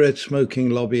cigarette smoking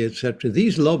lobby, etc.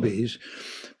 These lobbies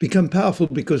become powerful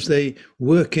because they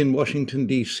work in Washington,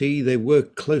 D.C., they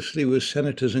work closely with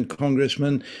senators and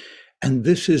congressmen, and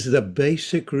this is the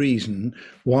basic reason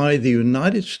why the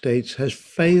United States has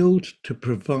failed to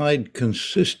provide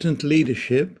consistent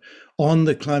leadership on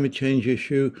the climate change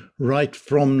issue right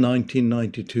from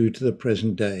 1992 to the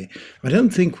present day. I don't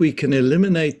think we can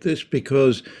eliminate this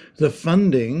because the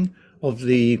funding of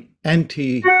the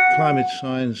anti-climate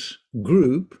science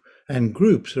group and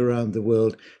groups around the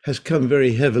world has come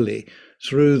very heavily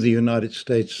through the United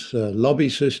States lobby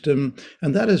system,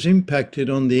 and that has impacted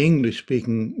on the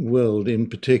English-speaking world in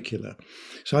particular.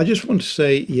 So I just want to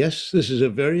say, yes, this is a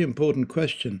very important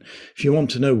question. If you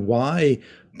want to know why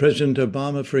President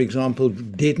Obama, for example,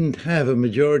 didn't have a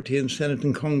majority in Senate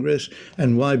and Congress,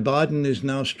 and why Biden is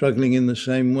now struggling in the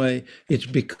same way, it's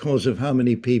because of how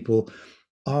many people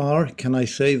are, can I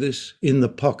say this, in the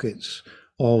pockets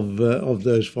of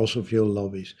those fossil fuel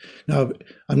lobbies. Now,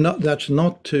 that's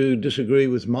not to disagree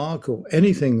with Mark or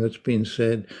anything that's been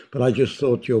said, but I just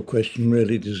thought your question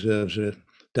really deserves a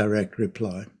direct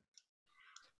reply.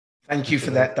 Thank you for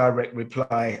that direct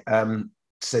reply,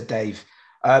 Sir Dave.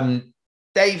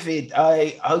 David,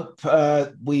 I hope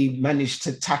we managed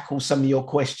to tackle some of your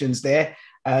questions there.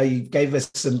 You gave us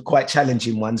some quite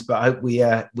challenging ones, but I hope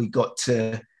we got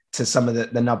to some of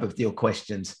the nub of your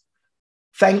questions.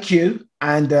 Thank you,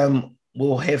 and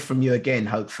we'll hear from you again,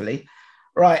 hopefully.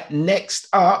 Right, next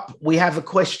up, we have a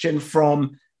question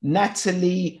from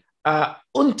Natalie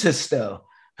Unterstel,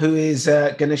 who is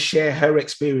going to share her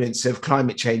experience of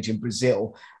climate change in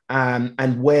Brazil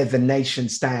and where the nation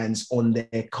stands on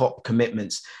their COP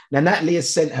commitments. Now, Natalie has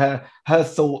sent her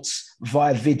thoughts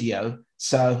via video,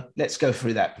 so let's go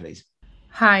through that, please.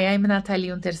 Hi, I'm Natalie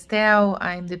Unterstel.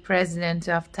 I'm the president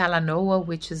of Talanoa,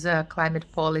 which is a climate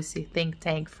policy think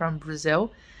tank from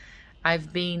Brazil.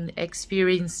 I've been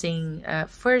experiencing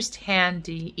firsthand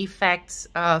the effects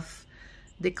of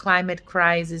the climate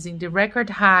crisis in the record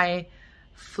high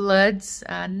floods,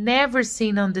 never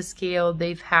seen on the scale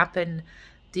they've happened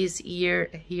this year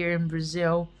here in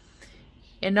Brazil.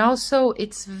 And also,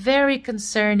 it's very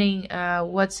concerning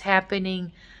what's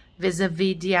happening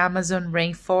vis-a-vis the Amazon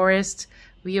rainforest.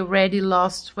 We already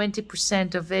lost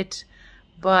 20% of it,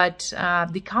 but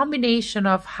the combination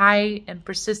of high and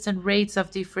persistent rates of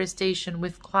deforestation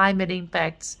with climate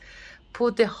impacts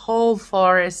put the whole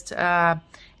forest at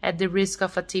the risk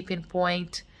of a tipping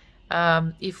point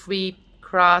if we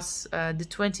cross the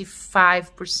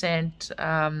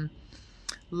 25%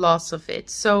 loss of it.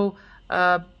 So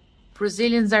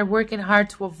Brazilians are working hard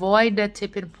to avoid that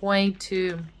tipping point,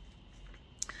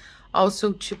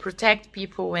 also to protect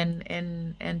people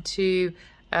and to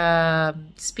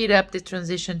speed up the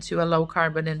transition to a low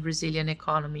carbon and resilient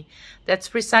economy. That's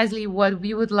precisely what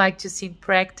we would like to see in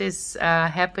practice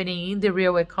happening in the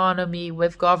real economy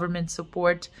with government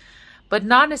support, but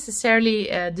not necessarily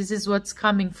this is what's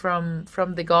coming from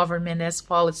the government as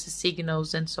policy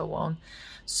signals and so on.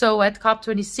 So at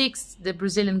COP26, the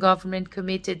Brazilian government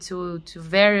committed to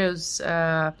various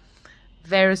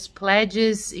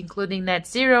pledges, including net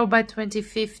zero by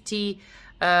 2050,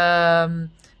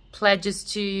 pledges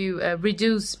to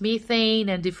reduce methane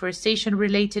and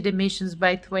deforestation-related emissions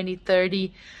by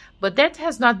 2030. But that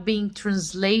has not been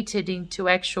translated into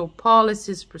actual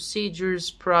policies, procedures,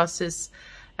 process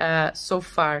so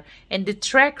far. And the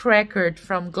track record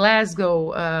from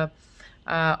Glasgow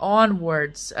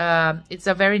onwards, it's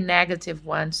a very negative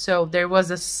one. So there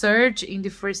was a surge in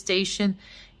deforestation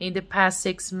in the past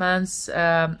 6 months,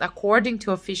 according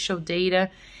to official data,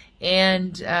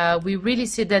 And we really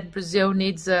see that Brazil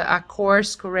needs a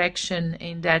course correction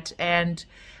in that end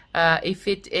if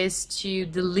it is to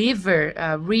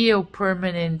deliver real,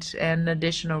 permanent, and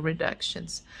additional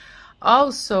reductions.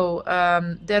 Also,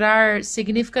 there are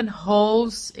significant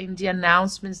holes in the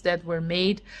announcements that were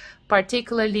made,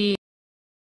 particularly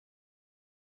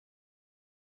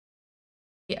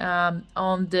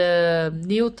on the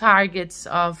new targets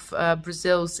of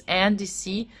Brazil's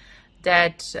NDC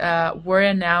that were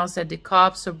announced at the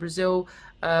COP. So Brazil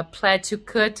pledged to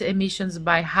cut emissions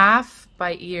by half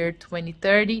by year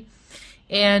 2030.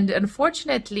 And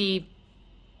unfortunately,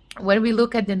 when we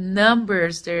look at the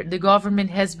numbers, the government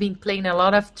has been playing a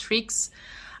lot of tricks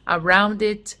around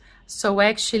it. So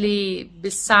actually,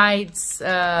 besides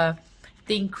the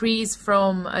increase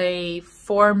from a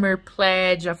former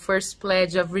pledge, a first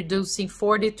pledge of reducing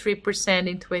 43%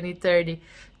 in 2030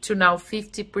 to now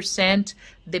 50%,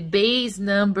 the base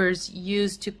numbers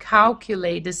used to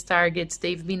calculate these targets,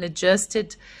 they've been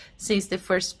adjusted since the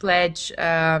first pledge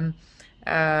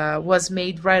was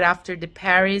made right after the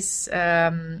Paris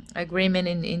agreement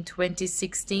in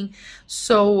 2016.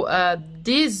 So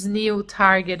this new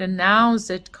target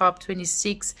announced at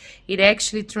COP26, it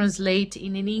actually translates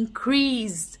in an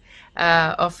increase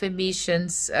of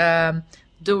emissions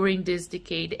during this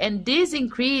decade. And this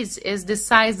increase is the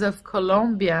size of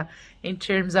Colombia in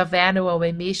terms of annual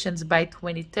emissions by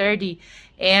 2030.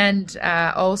 And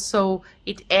also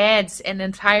it adds an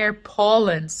entire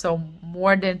Poland, so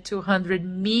more than 200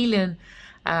 million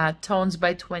tons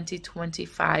by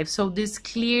 2025. So this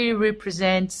clearly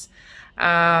represents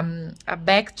a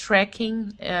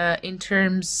backtracking in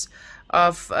terms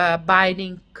of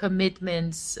binding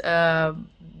commitments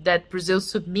that Brazil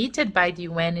submitted by the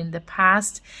UN in the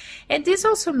past. And this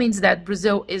also means that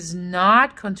Brazil is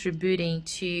not contributing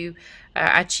to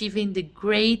achieving the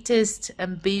greatest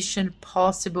ambition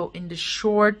possible in the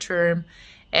short term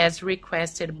as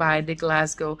requested by the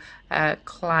Glasgow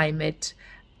Climate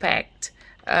Pact.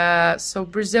 So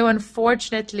Brazil,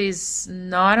 unfortunately, is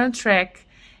not on track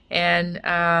and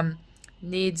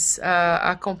needs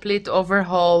a complete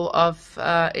overhaul of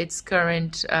its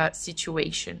current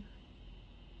situation.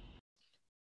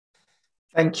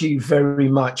 Thank you very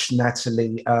much,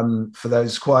 Natalie, for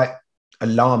those quite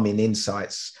alarming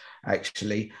insights,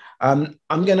 actually. I'm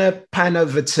going to pan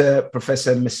over to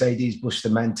Professor Mercedes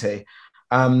Bustamante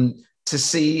to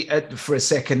see for a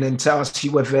second and to ask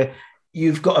you whether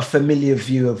you've got a familiar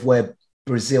view of where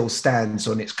Brazil stands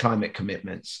on its climate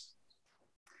commitments.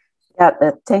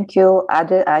 Yeah, thank you,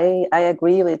 Ade. I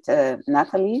agree with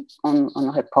Natalie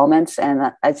on her comments,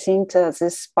 and I think this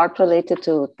is part related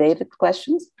to David's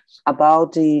questions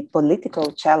about the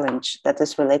political challenge that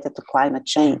is related to climate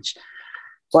change.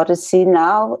 What we see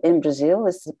now in Brazil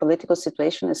is the political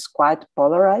situation is quite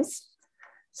polarized.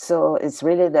 So it's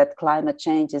really that climate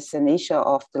change is an issue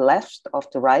of the left, of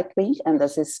the right wing, and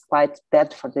this is quite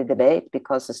bad for the debate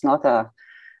because it's not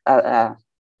a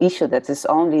issue that is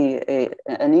only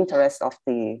an interest of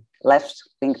the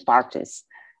left-wing parties.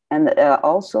 And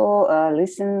also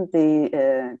listen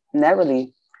the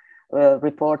narrowly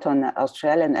report on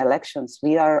Australian elections.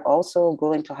 We are also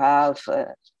going to have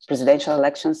presidential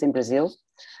elections in Brazil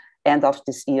end of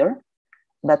this year.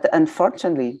 But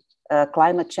unfortunately,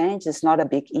 climate change is not a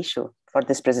big issue for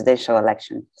this presidential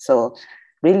election. So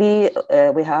really,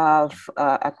 we have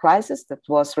a crisis that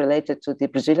was related to the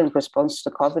Brazilian response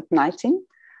to COVID-19.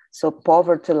 So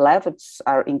poverty levels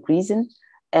are increasing,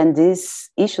 and these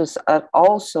issues are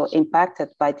also impacted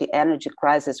by the energy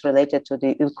crisis related to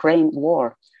the Ukraine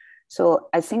war. So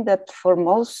I think that for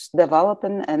most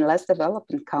developing and less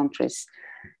developing countries,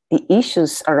 the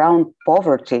issues around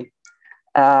poverty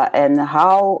and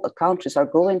how countries are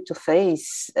going to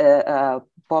face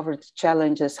poverty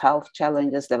challenges, health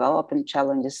challenges, development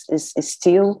challenges is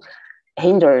still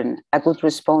hindering a good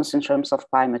response in terms of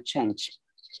climate change.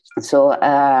 So,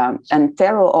 and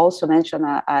Tero also mentioned,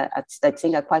 I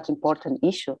think, a quite important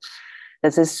issue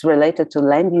that is related to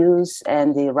land use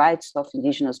and the rights of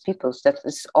indigenous peoples. That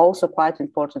is also quite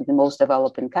important in most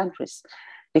developing countries,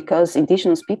 because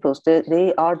indigenous peoples,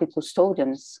 they are the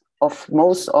custodians of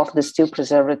most of the still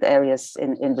preserved areas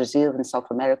in Brazil, in South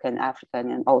America, in Africa,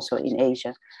 and also in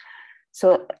Asia.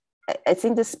 So I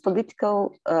think this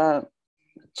political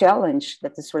challenge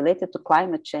that is related to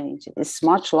climate change is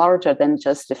much larger than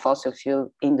just the fossil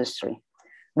fuel industry.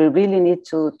 We really need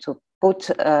to put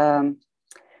the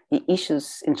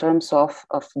issues in terms of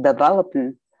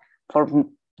development for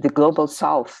the global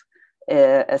south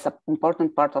as an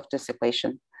important part of this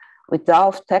equation.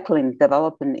 Without tackling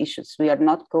development issues, we are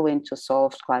not going to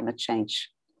solve climate change.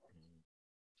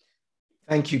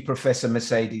 Thank you, Professor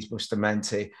Mercedes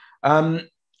Bustamante.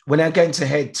 We're now going to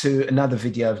head to another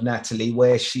video of Natalie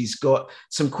where she's got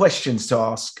some questions to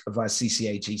ask of our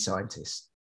CCAG scientists.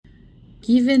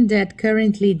 Given that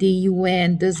currently the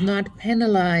UN does not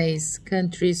penalize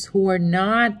countries who are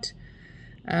not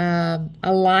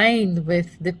aligned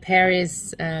with the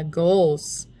Paris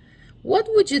goals, what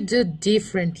would you do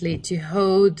differently to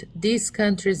hold these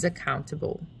countries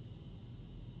accountable?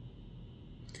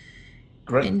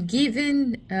 Great. And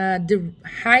given the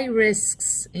high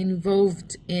risks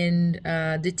involved in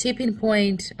the tipping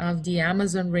point of the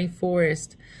Amazon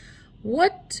rainforest,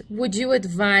 what would you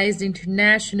advise the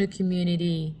international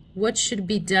community? What should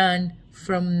be done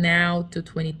from now to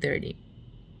 2030?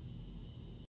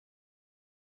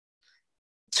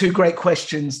 Two great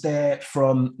questions there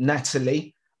from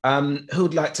Natalie.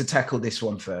 Who'd like to tackle this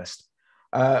one first?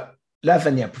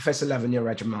 Lavanya, Professor Lavanya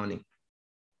Rajamani.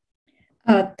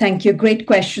 Thank you. Great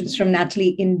questions from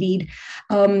Natalie, indeed.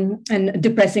 And a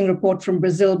depressing report from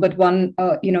Brazil, but one,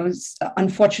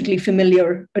 unfortunately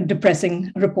familiar,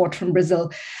 depressing report from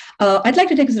Brazil. I'd like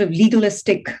to take a sort of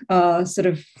legalistic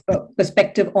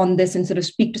perspective on this and sort of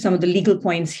speak to some of the legal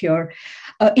points here.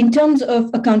 In terms of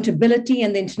accountability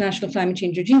and the international climate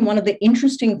change regime, one of the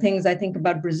interesting things I think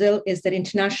about Brazil is that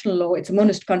international law, it's a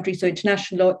monist country, so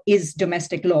international law is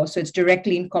domestic law. So it's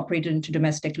directly incorporated into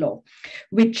domestic law,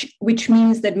 which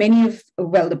means that many of,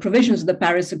 the provisions of the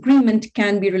Paris Agreement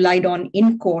can be relied on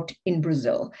in court in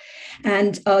Brazil.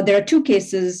 And there are two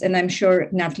cases, and I'm sure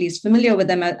Natalie is familiar with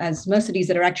them as Mercedes,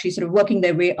 that are actually sort of working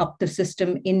their way up the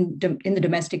system in the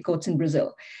domestic courts in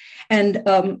Brazil. And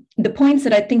the points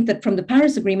that I think that from the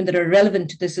Paris Agreement that are relevant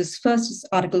to this is first is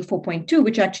Article 4.2,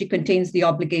 which actually contains the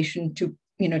obligation to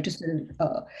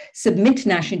submit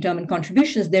nationally determined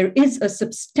contributions. There is a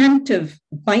substantive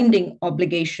binding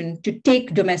obligation to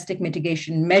take domestic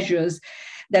mitigation measures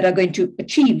that are going to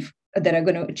achieve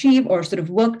or sort of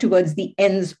work towards the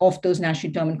ends of those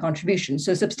nationally determined contributions.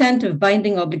 So substantive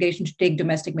binding obligation to take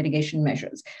domestic mitigation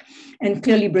measures. And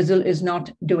clearly Brazil is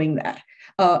not doing that.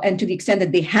 And to the extent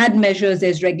that they had measures,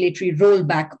 there's regulatory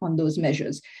rollback on those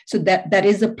measures. So that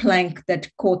is a plank that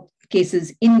court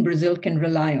cases in Brazil can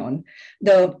rely on.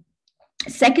 The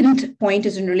second point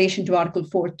is in relation to Article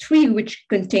 4.3, which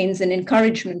contains an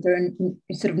encouragement or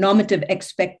a sort of normative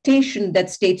expectation that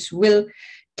states will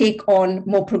take on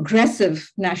more progressive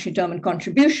nationally determined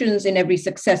contributions in every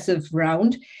successive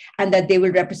round, and that they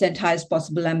will represent highest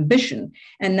possible ambition.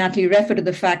 And Natalie referred to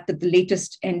the fact that the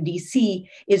latest NDC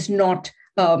is not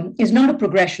a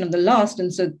progression of the last,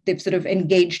 and so they've sort of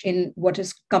engaged in what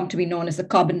has come to be known as the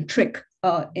carbon trick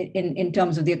in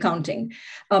terms of the accounting.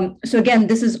 So again,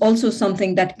 this is also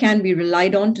something that can be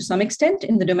relied on to some extent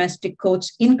in the domestic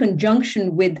courts in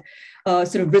conjunction with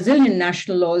sort of Brazilian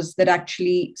national laws that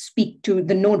actually speak to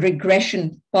the no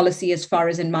regression policy as far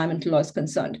as environmental law is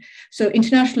concerned. So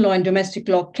international law and domestic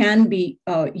law can be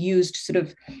used sort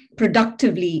of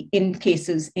productively in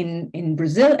cases in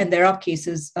Brazil, and there are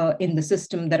cases in the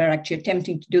system that are actually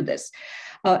attempting to do this.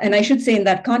 And I should say in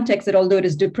that context that although it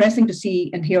is depressing to see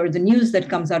and hear the news that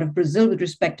comes out of Brazil with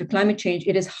respect to climate change,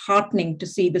 it is heartening to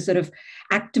see the sort of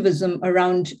activism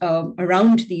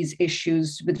around these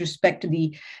issues with respect to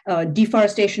the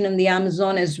deforestation in the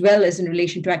Amazon, as well as in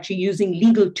relation to actually using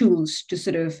legal tools to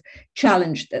sort of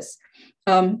challenge this.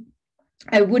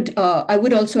 I would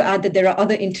also add that there are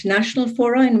other international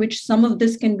fora in which some of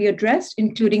this can be addressed,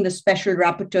 including the special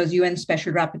rapporteurs, UN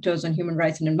special rapporteurs on human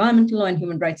rights and environmental law and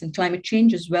human rights and climate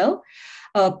change as well.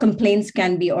 Complaints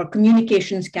can be, or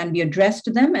communications can be addressed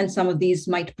to them, and some of these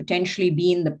might potentially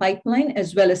be in the pipeline,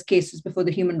 as well as cases before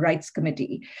the Human Rights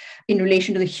Committee in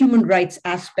relation to the human rights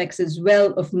aspects as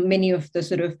well of many of the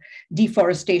sort of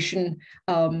deforestation,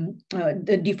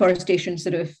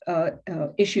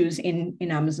 issues in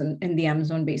Amazon, in the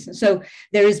Amazon basin. So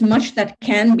there is much that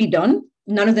can be done.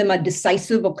 None of them are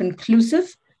decisive or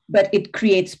conclusive, but it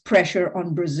creates pressure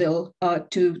on Brazil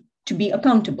to be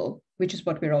accountable, which is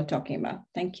what we're all talking about.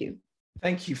 Thank you.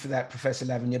 Thank you for that, Professor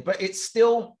Lavanya. But it's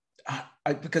still,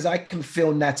 because I can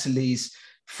feel Natalie's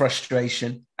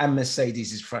frustration and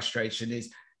Mercedes' frustration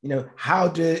is, how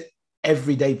do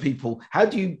everyday people, how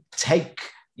do you take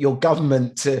your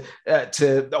government to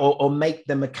make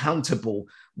them accountable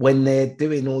when they're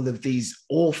doing all of these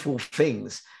awful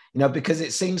things? Because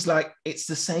it seems like it's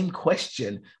the same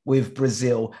question with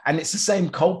Brazil, and it's the same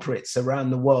culprits around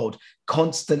the world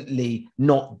constantly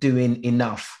not doing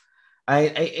enough.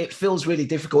 It feels really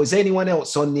difficult. Is there anyone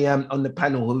else on the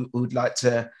panel who would like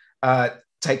to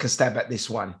take a stab at this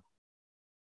one?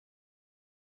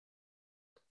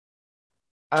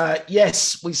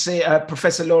 Yes, we see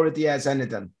Professor Laura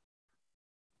Diaz-Anadon.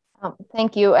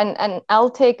 Thank you. And I'll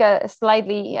take a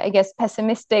slightly, I guess,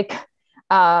 pessimistic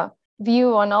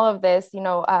view on all of this.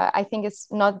 I think it's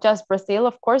not just Brazil,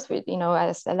 of course, as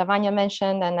Lavanya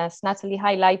mentioned and as Natalie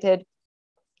highlighted,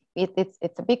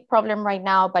 it's a big problem right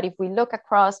now. But if we look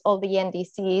across all the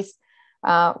NDCs,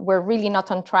 we're really not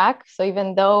on track. So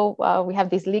even though we have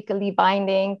this legally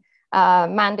binding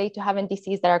mandate to have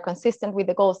NDCs that are consistent with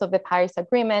the goals of the Paris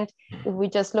Agreement, if we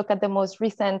just look at the most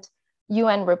recent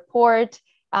UN report,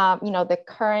 the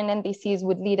current NDCs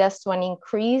would lead us to an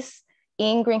increase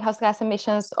in greenhouse gas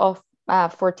emissions of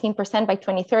 14% by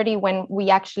 2030, when we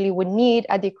actually would need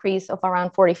a decrease of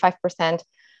around 45%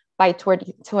 by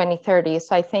 2030.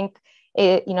 So I think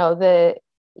we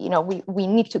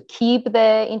need to keep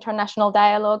the international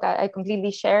dialogue. I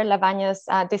completely share Lavanya's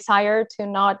desire to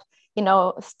not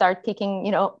start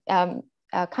kicking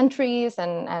countries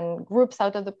and groups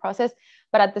out of the process.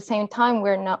 But at the same time,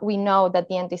 we know that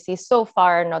the NDCs so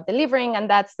far are not delivering, and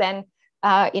that's then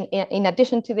in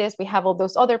addition to this, we have all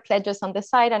those other pledges on the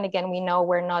side. And again, we know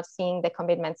we're not seeing the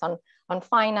commitments on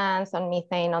finance, on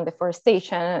methane, on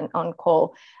deforestation, on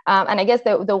coal. And I guess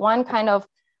the one kind of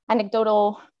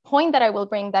anecdotal point that I will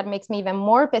bring that makes me even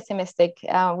more pessimistic,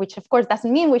 which of course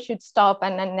doesn't mean we should stop,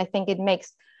 and I think it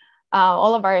makes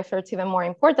all of our efforts even more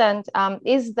important,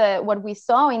 is what we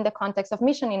saw in the context of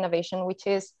mission innovation, which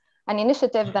is an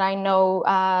initiative that I know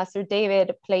Sir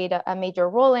David played a major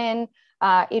role in.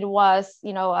 It was,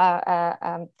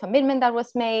 a commitment that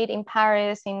was made in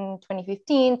Paris in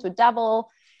 2015 to double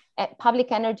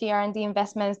public energy R&D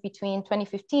investments between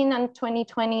 2015 and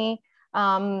 2020,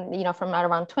 from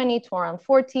around 20 to around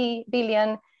 40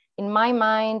 billion. In my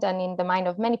mind and in the mind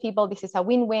of many people, this is a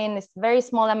win-win. It's a very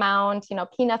small amount,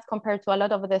 peanuts compared to a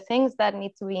lot of the things that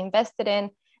need to be invested in.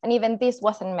 And even this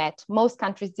wasn't met. Most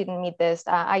countries didn't meet this.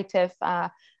 ITEF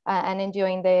and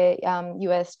enjoying the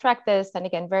US tracked this. And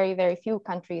again, very, very few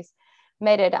countries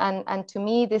met it. And to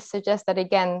me, this suggests that,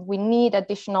 again, we need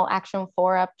additional action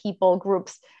for people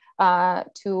groups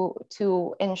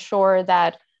to ensure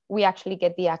that we actually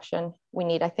get the action we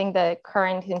need. I think the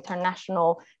current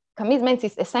international commitments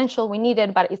is essential. We need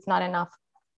it, but it's not enough.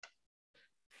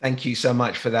 Thank you so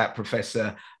much for that,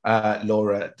 Professor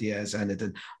Laura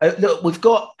Diaz-Anadon. Look, we've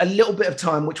got a little bit of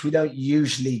time, which we don't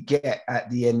usually get at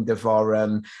the end of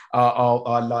our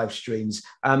live streams,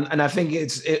 and I think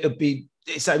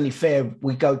it's only fair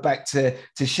we go back to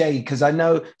Shay, because I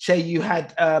know, Shay, you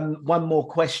had one more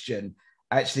question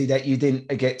actually that you didn't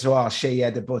get to ask, Shay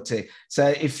Adebote. So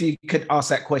if you could ask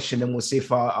that question, and we'll see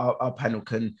if our panel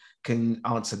can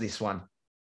answer this one.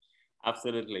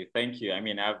 Absolutely. Thank you. I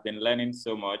mean, I've been learning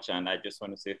so much, and I just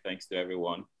want to say thanks to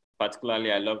everyone.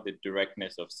 Particularly, I love the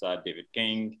directness of Sir David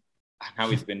King and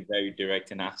how he's been very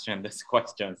direct in answering these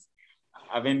questions.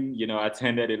 Having,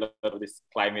 attended a lot of these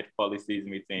climate policies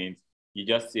meetings, you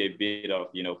just see a bit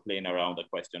of, playing around the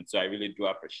question. So I really do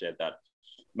appreciate that.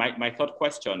 My third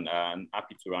question, and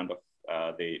happy to round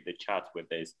off the chat with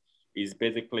this, is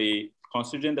basically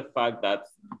considering the fact that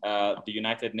the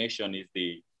United Nations is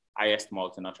the highest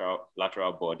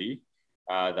multilateral body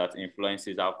that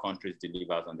influences how countries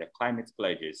deliver on their climate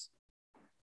pledges.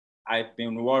 I've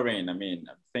been worrying,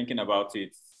 thinking about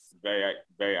it very,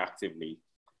 very actively,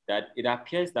 that it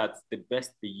appears that the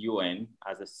best the UN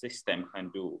as a system can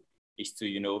do is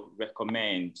to,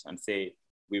 recommend and say,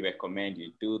 we recommend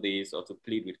you do this, or to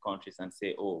plead with countries and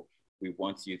say, oh, we're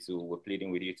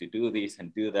pleading with you to do this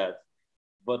and do that.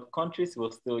 But countries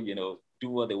will still, do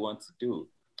what they want to do.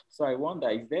 So I wonder,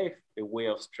 is there a way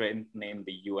of strengthening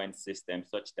the UN system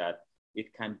such that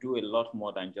it can do a lot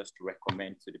more than just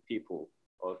recommend to the people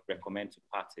or recommend to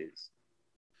parties?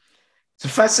 It's a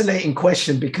fascinating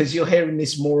question, because you're hearing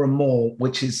this more and more,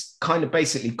 which is kind of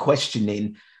basically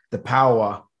questioning the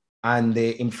power and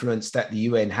the influence that the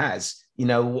UN has.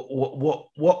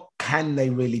 What can they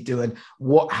really do, and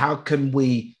how can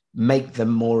we make them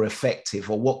more effective,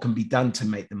 or what can be done to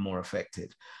make them more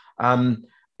effective?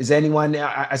 Is anyone?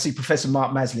 I see Professor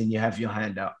Mark Maslin, you have your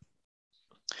hand up.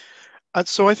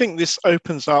 So I think this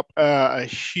opens up a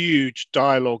huge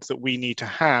dialogue that we need to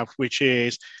have, which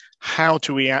is, how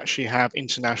do we actually have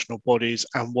international bodies,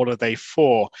 and what are they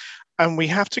for? And we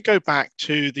have to go back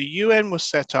to the UN was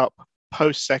set up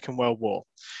post Second World War.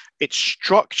 Its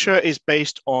structure is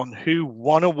based on who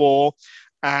won a war.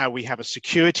 We have a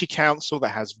Security Council that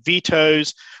has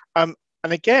vetoes. And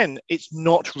again, it's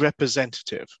not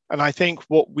representative. And I think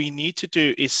what we need to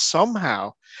do is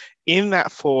somehow in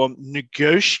that forum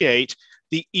negotiate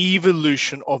the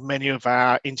evolution of many of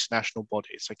our international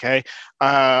bodies, okay?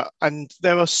 And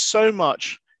there are so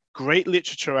much great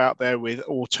literature out there with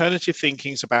alternative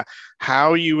thinkings about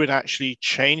how you would actually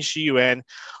change the UN.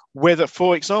 Whether,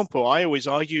 for example, I always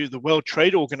argue the World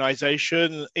Trade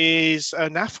Organization is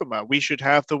anathema. We should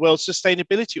have the World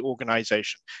Sustainability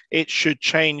Organization. It should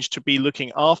change to be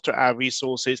looking after our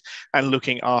resources and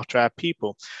looking after our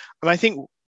people. And I think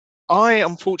I,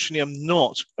 unfortunately, am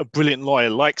not a brilliant lawyer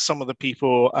like some of the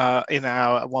people in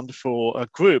our wonderful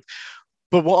group.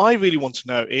 But what I really want to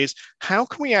know is, how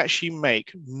can we actually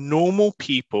make normal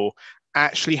people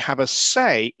actually have a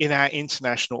say in our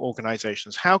international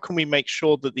organizations? How can we make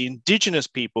sure that the indigenous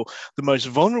people, the most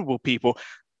vulnerable people,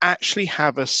 actually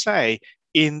have a say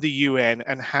in the UN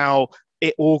and how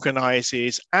it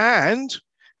organizes and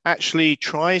actually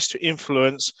tries to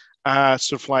influence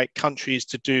sort of like countries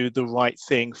to do the right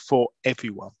thing for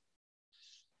everyone?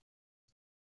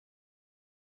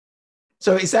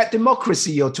 So is that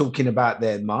democracy you're talking about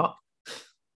there, Mark?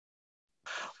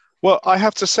 Well, I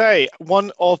have to say,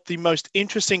 one of the most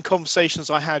interesting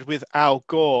conversations I had with Al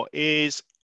Gore is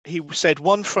he said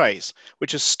one phrase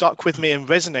which has stuck with me and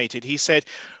resonated. He said,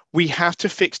 we have to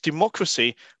fix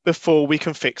democracy before we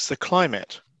can fix the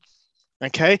climate.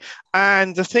 Okay.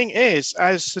 And the thing is,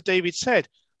 as Sir David said,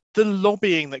 the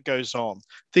lobbying that goes on,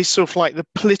 this sort of like the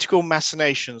political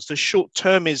machinations, the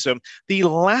short-termism, the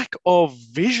lack of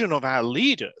vision of our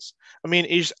leaders, I mean,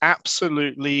 is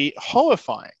absolutely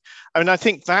horrifying. I mean, I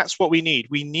think that's what we need.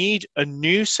 We need a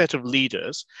new set of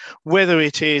leaders, whether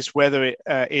it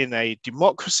in a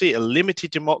democracy, a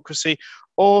limited democracy,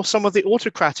 or some of the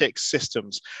autocratic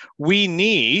systems. We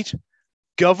need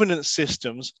governance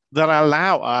systems that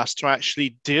allow us to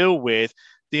actually deal with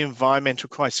the environmental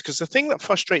crisis. Because the thing that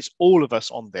frustrates all of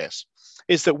us on this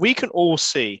is that we can all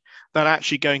see that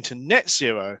actually going to net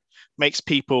zero makes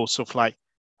people sort of like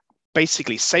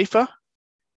basically safer,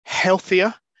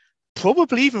 healthier,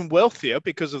 probably even wealthier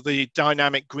because of the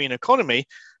dynamic green economy,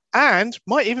 and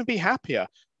might even be happier.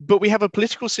 But we have a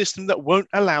political system that won't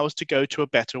allow us to go to a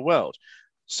better world.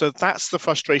 So that's the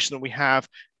frustration that we have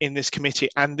in this committee.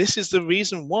 And this is the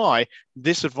reason why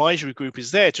this advisory group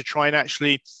is there, to try and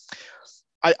actually,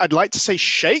 I'd like to say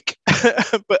shake,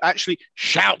 but actually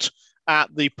shout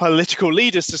at the political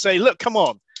leaders to say, look, come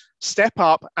on, step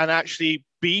up and actually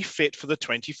be fit for the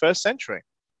 21st century.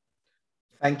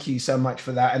 Thank you so much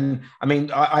for that. And I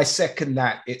mean, I second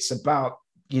that. It's about,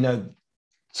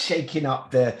 shaking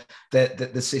up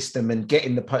the system and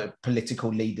getting the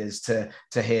political leaders to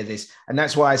hear this. And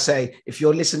that's why I say, if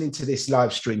you're listening to this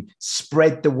live stream,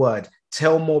 spread the word,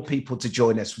 tell more people to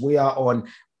join us. We are on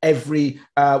every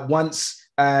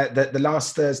the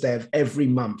last Thursday of every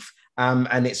month.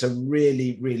 And it's a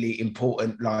really, really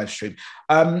important live stream.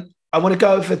 I want to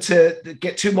go over to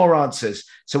get two more answers.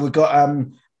 So we've got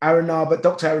Dr.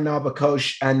 Arunabha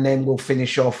Ghosh, and then we'll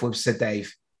finish off with Sir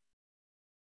Dave.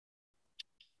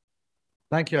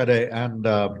 Thank you, Ade, and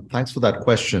thanks for that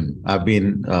question. I've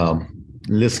been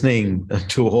listening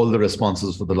to all the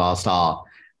responses for the last hour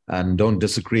and don't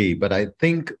disagree, but I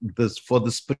think for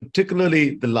this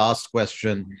particularly the last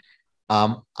question,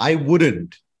 I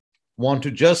wouldn't want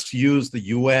to just use the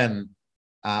UN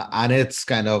and its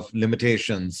kind of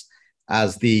limitations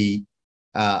as the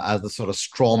sort of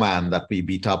straw man that we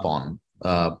beat up on,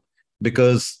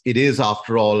 because it is,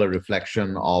 after all, a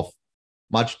reflection of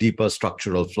much deeper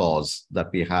structural flaws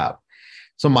that we have.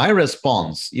 So my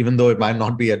response, even though it might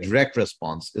not be a direct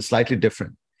response, is slightly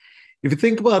different. If you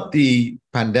think about the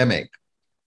pandemic,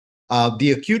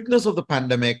 the acuteness of the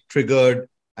pandemic triggered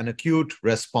an acute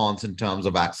response in terms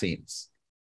of vaccines.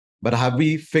 But have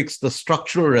we fixed the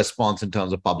structural response in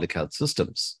terms of public health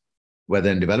systems, whether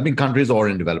in developing countries or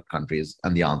in developed countries?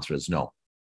 And the answer is no.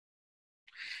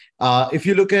 If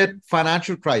you look at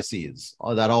financial crises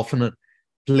that often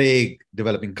plague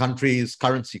developing countries,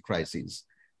 currency crises,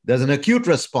 there's an acute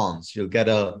response. You'll get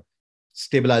a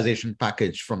stabilization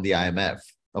package from the IMF,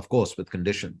 of course, with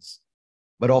conditions.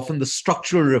 But often the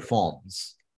structural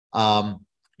reforms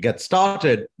get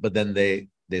started, but then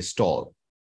they stall.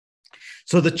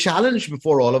 So the challenge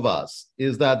before all of us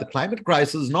is that the climate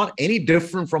crisis is not any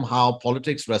different from how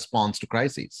politics responds to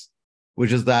crises,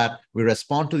 which is that we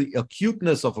respond to the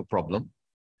acuteness of a problem,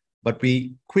 but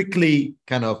we quickly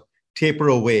kind of taper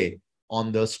away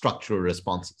on the structural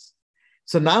responses.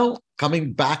 So now,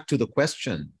 coming back to the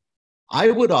question,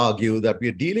 I would argue that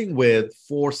we're dealing with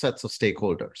four sets of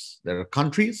stakeholders. There are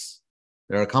countries,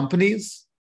 there are companies,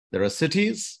 there are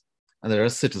cities, and there are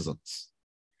citizens.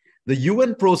 The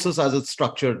UN process, as it's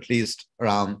structured, at least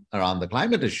around the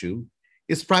climate issue,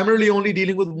 is primarily only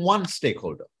dealing with one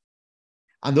stakeholder.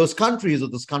 And those countries or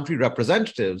those country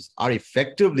representatives are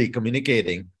effectively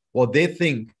communicating what they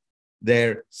think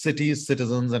their cities,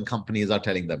 citizens, and companies are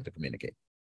telling them to communicate.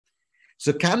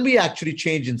 So can we actually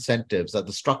change incentives at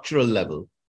the structural level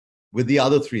with the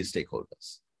other three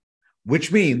stakeholders,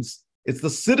 which means it's the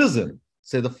citizen,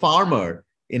 say the farmer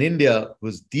in India,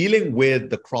 who's dealing with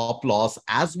the crop loss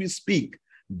as we speak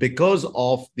because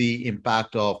of the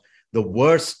impact of the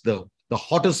worst, the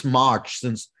hottest March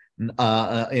since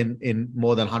in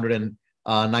more than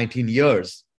 119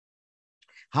 years.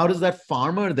 How does that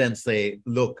farmer then say,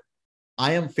 look,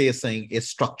 I am facing a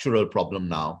structural problem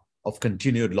now of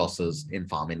continued losses in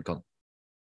farm income?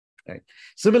 Right.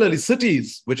 Similarly,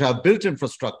 cities which have built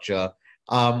infrastructure,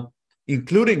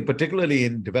 including particularly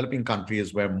in developing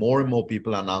countries where more and more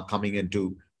people are now coming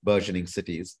into burgeoning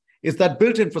cities, is that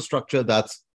built infrastructure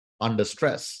that's under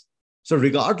stress. So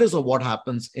regardless of what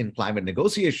happens in climate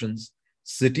negotiations,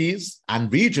 cities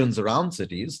and regions around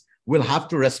cities will have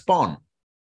to respond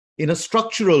in a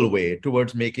structural way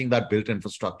towards making that built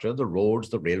infrastructure, the roads,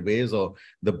 the railways, or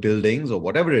the buildings, or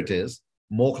whatever it is,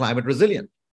 more climate resilient.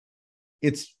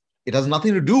 It has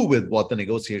nothing to do with what the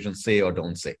negotiations say or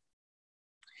don't say.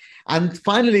 And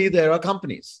finally, there are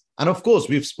companies. And of course,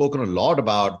 we've spoken a lot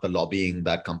about the lobbying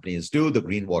that companies do, the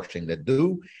greenwashing they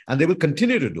do, and they will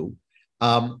continue to do.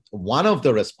 One of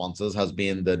the responses has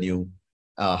been the new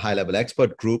high-level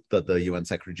expert group that the UN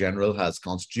Secretary General has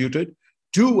constituted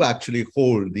to actually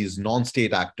hold these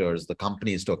non-state actors, the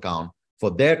companies, to account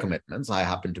for their commitments. I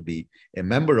happen to be a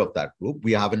member of that group.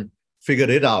 We haven't figured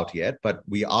it out yet, but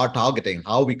we are targeting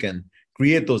how we can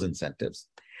create those incentives.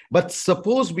 But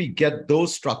suppose we get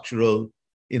those structural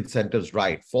incentives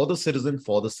right for the citizen,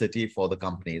 for the city, for the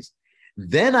companies,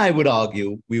 then I would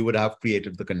argue we would have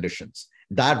created the conditions.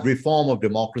 That reform of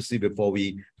democracy before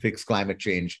we fix climate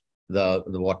change,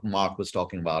 what Mark was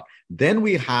talking about, then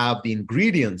we have the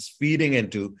ingredients feeding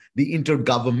into the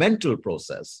intergovernmental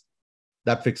process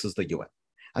that fixes the UN.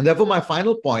 And therefore, my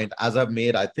final point, as I've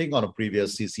made, I think, on a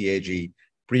previous CCAG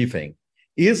briefing,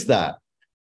 is that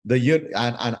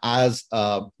and as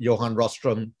Johan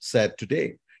Rostrom said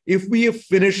today, if we have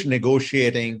finished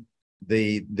negotiating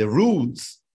the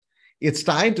rules, it's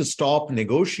time to stop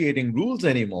negotiating rules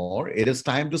anymore. It is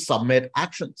time to submit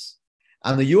actions.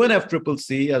 And the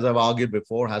UNFCCC, as I've argued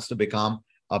before, has to become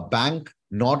a bank,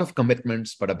 not of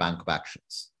commitments, but a bank of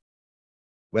actions,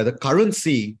 where the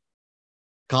currency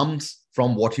comes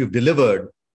from what you've delivered,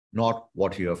 not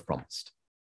what you have promised.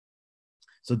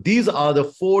 So these are the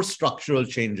 4 structural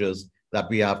changes that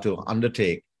we have to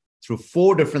undertake through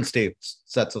 4 different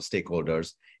sets of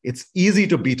stakeholders. It's easy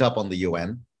to beat up on the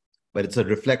UN, but it's a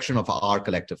reflection of our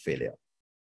collective failure.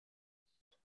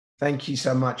 Thank you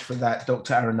so much for that,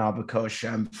 Dr.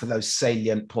 Arunabhakosh, for those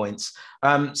salient points.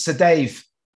 So Dave.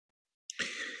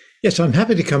 Yes, I'm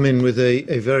happy to come in with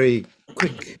a very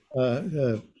quick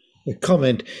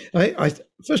comment.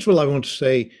 First of all, I want to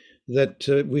say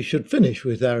that we should finish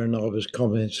with Arunabha's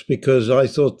comments, because I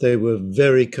thought they were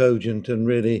very cogent and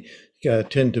really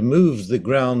tend to move the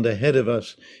ground ahead of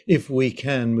us if we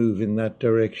can move in that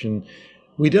direction.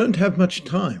 We don't have much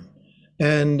time.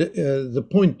 And the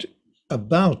point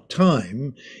about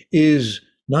time is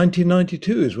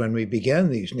 1992 is when we began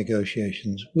these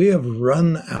negotiations. We have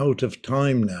run out of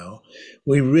time now.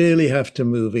 We really have to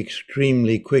move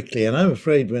extremely quickly. And I'm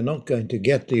afraid we're not going to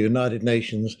get the United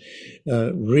Nations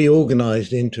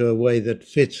reorganized into a way that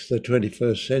fits the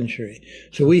 21st century.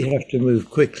 So we have to move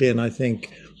quickly. And I think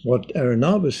what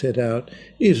Arunabha set out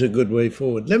is a good way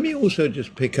forward. Let me also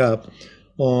just pick up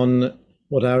on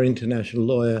what our international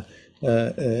lawyer,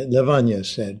 Lavanya,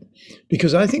 said,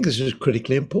 because I think this is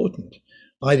critically important.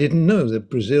 I didn't know that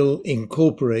Brazil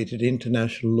incorporated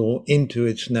international law into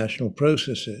its national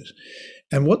processes.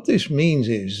 And what this means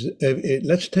is,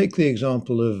 let's take the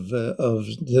example of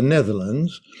the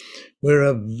Netherlands, where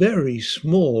a very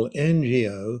small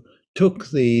NGO took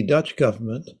the Dutch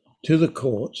government to the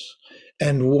courts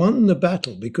and won the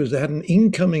battle because they had an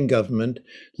incoming government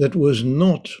that was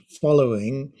not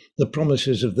following the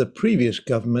promises of the previous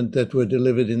government that were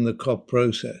delivered in the COP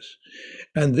process.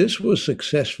 And this was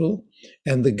successful,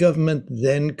 and the government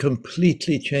then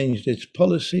completely changed its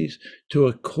policies to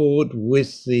accord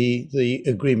with the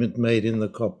agreement made in the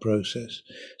COP process.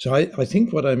 So I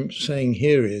think what I'm saying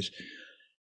here is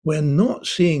we're not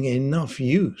seeing enough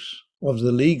use of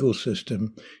the legal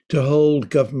system to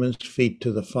hold government's feet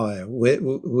to the fire.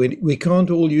 We can't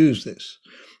all use this.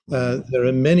 There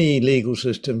are many legal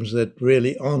systems that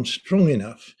really aren't strong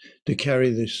enough to carry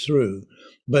this through.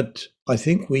 But I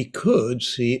think we could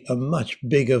see a much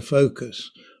bigger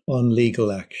focus on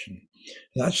legal action.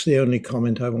 That's the only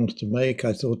comment I wanted to make.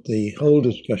 I thought the whole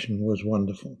discussion was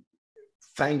wonderful.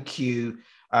 Thank you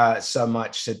so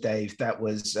much, Sir Dave. That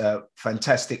was a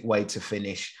fantastic way to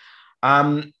finish.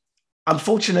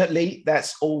 Unfortunately,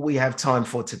 that's all we have time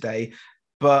for today.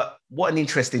 But what an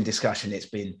interesting discussion it's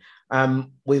been.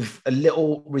 With a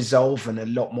little resolve and a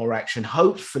lot more action,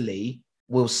 hopefully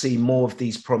we'll see more of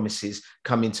these promises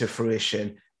come into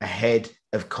fruition ahead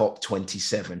of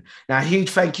COP27. Now, a huge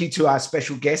thank you to our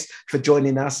special guest for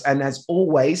joining us, and as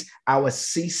always, our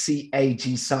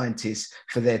CCAG scientists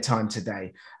for their time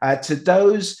today. To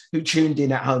those who tuned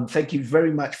in at home, thank you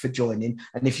very much for joining.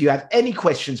 And if you have any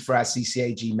questions for our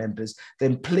CCAG members,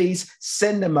 then please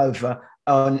send them over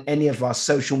on any of our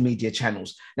social media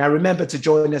channels. Now, remember to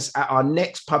join us at our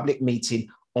next public meeting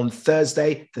on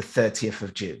Thursday, the 30th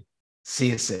of June. See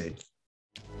you soon.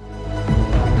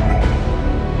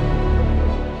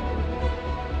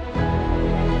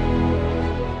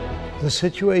 The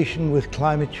situation with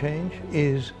climate change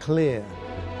is clear.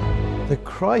 The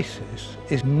crisis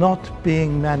is not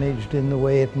being managed in the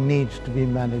way it needs to be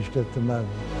managed at the moment.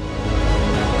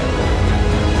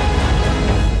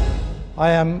 I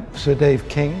am Sir Dave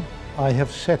King. I have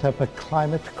set up a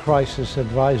climate crisis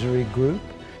advisory group.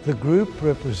 The group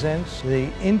represents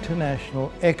the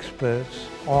international experts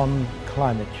on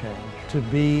climate change to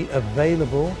be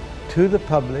available to the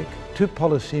public, to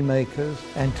policymakers,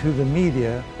 and to the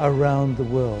media around the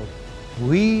world.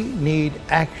 We need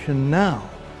action now.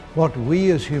 What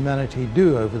we as humanity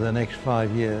do over the next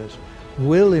 5 years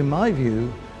will, in my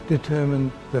view,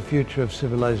 determine the future of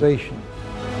civilization.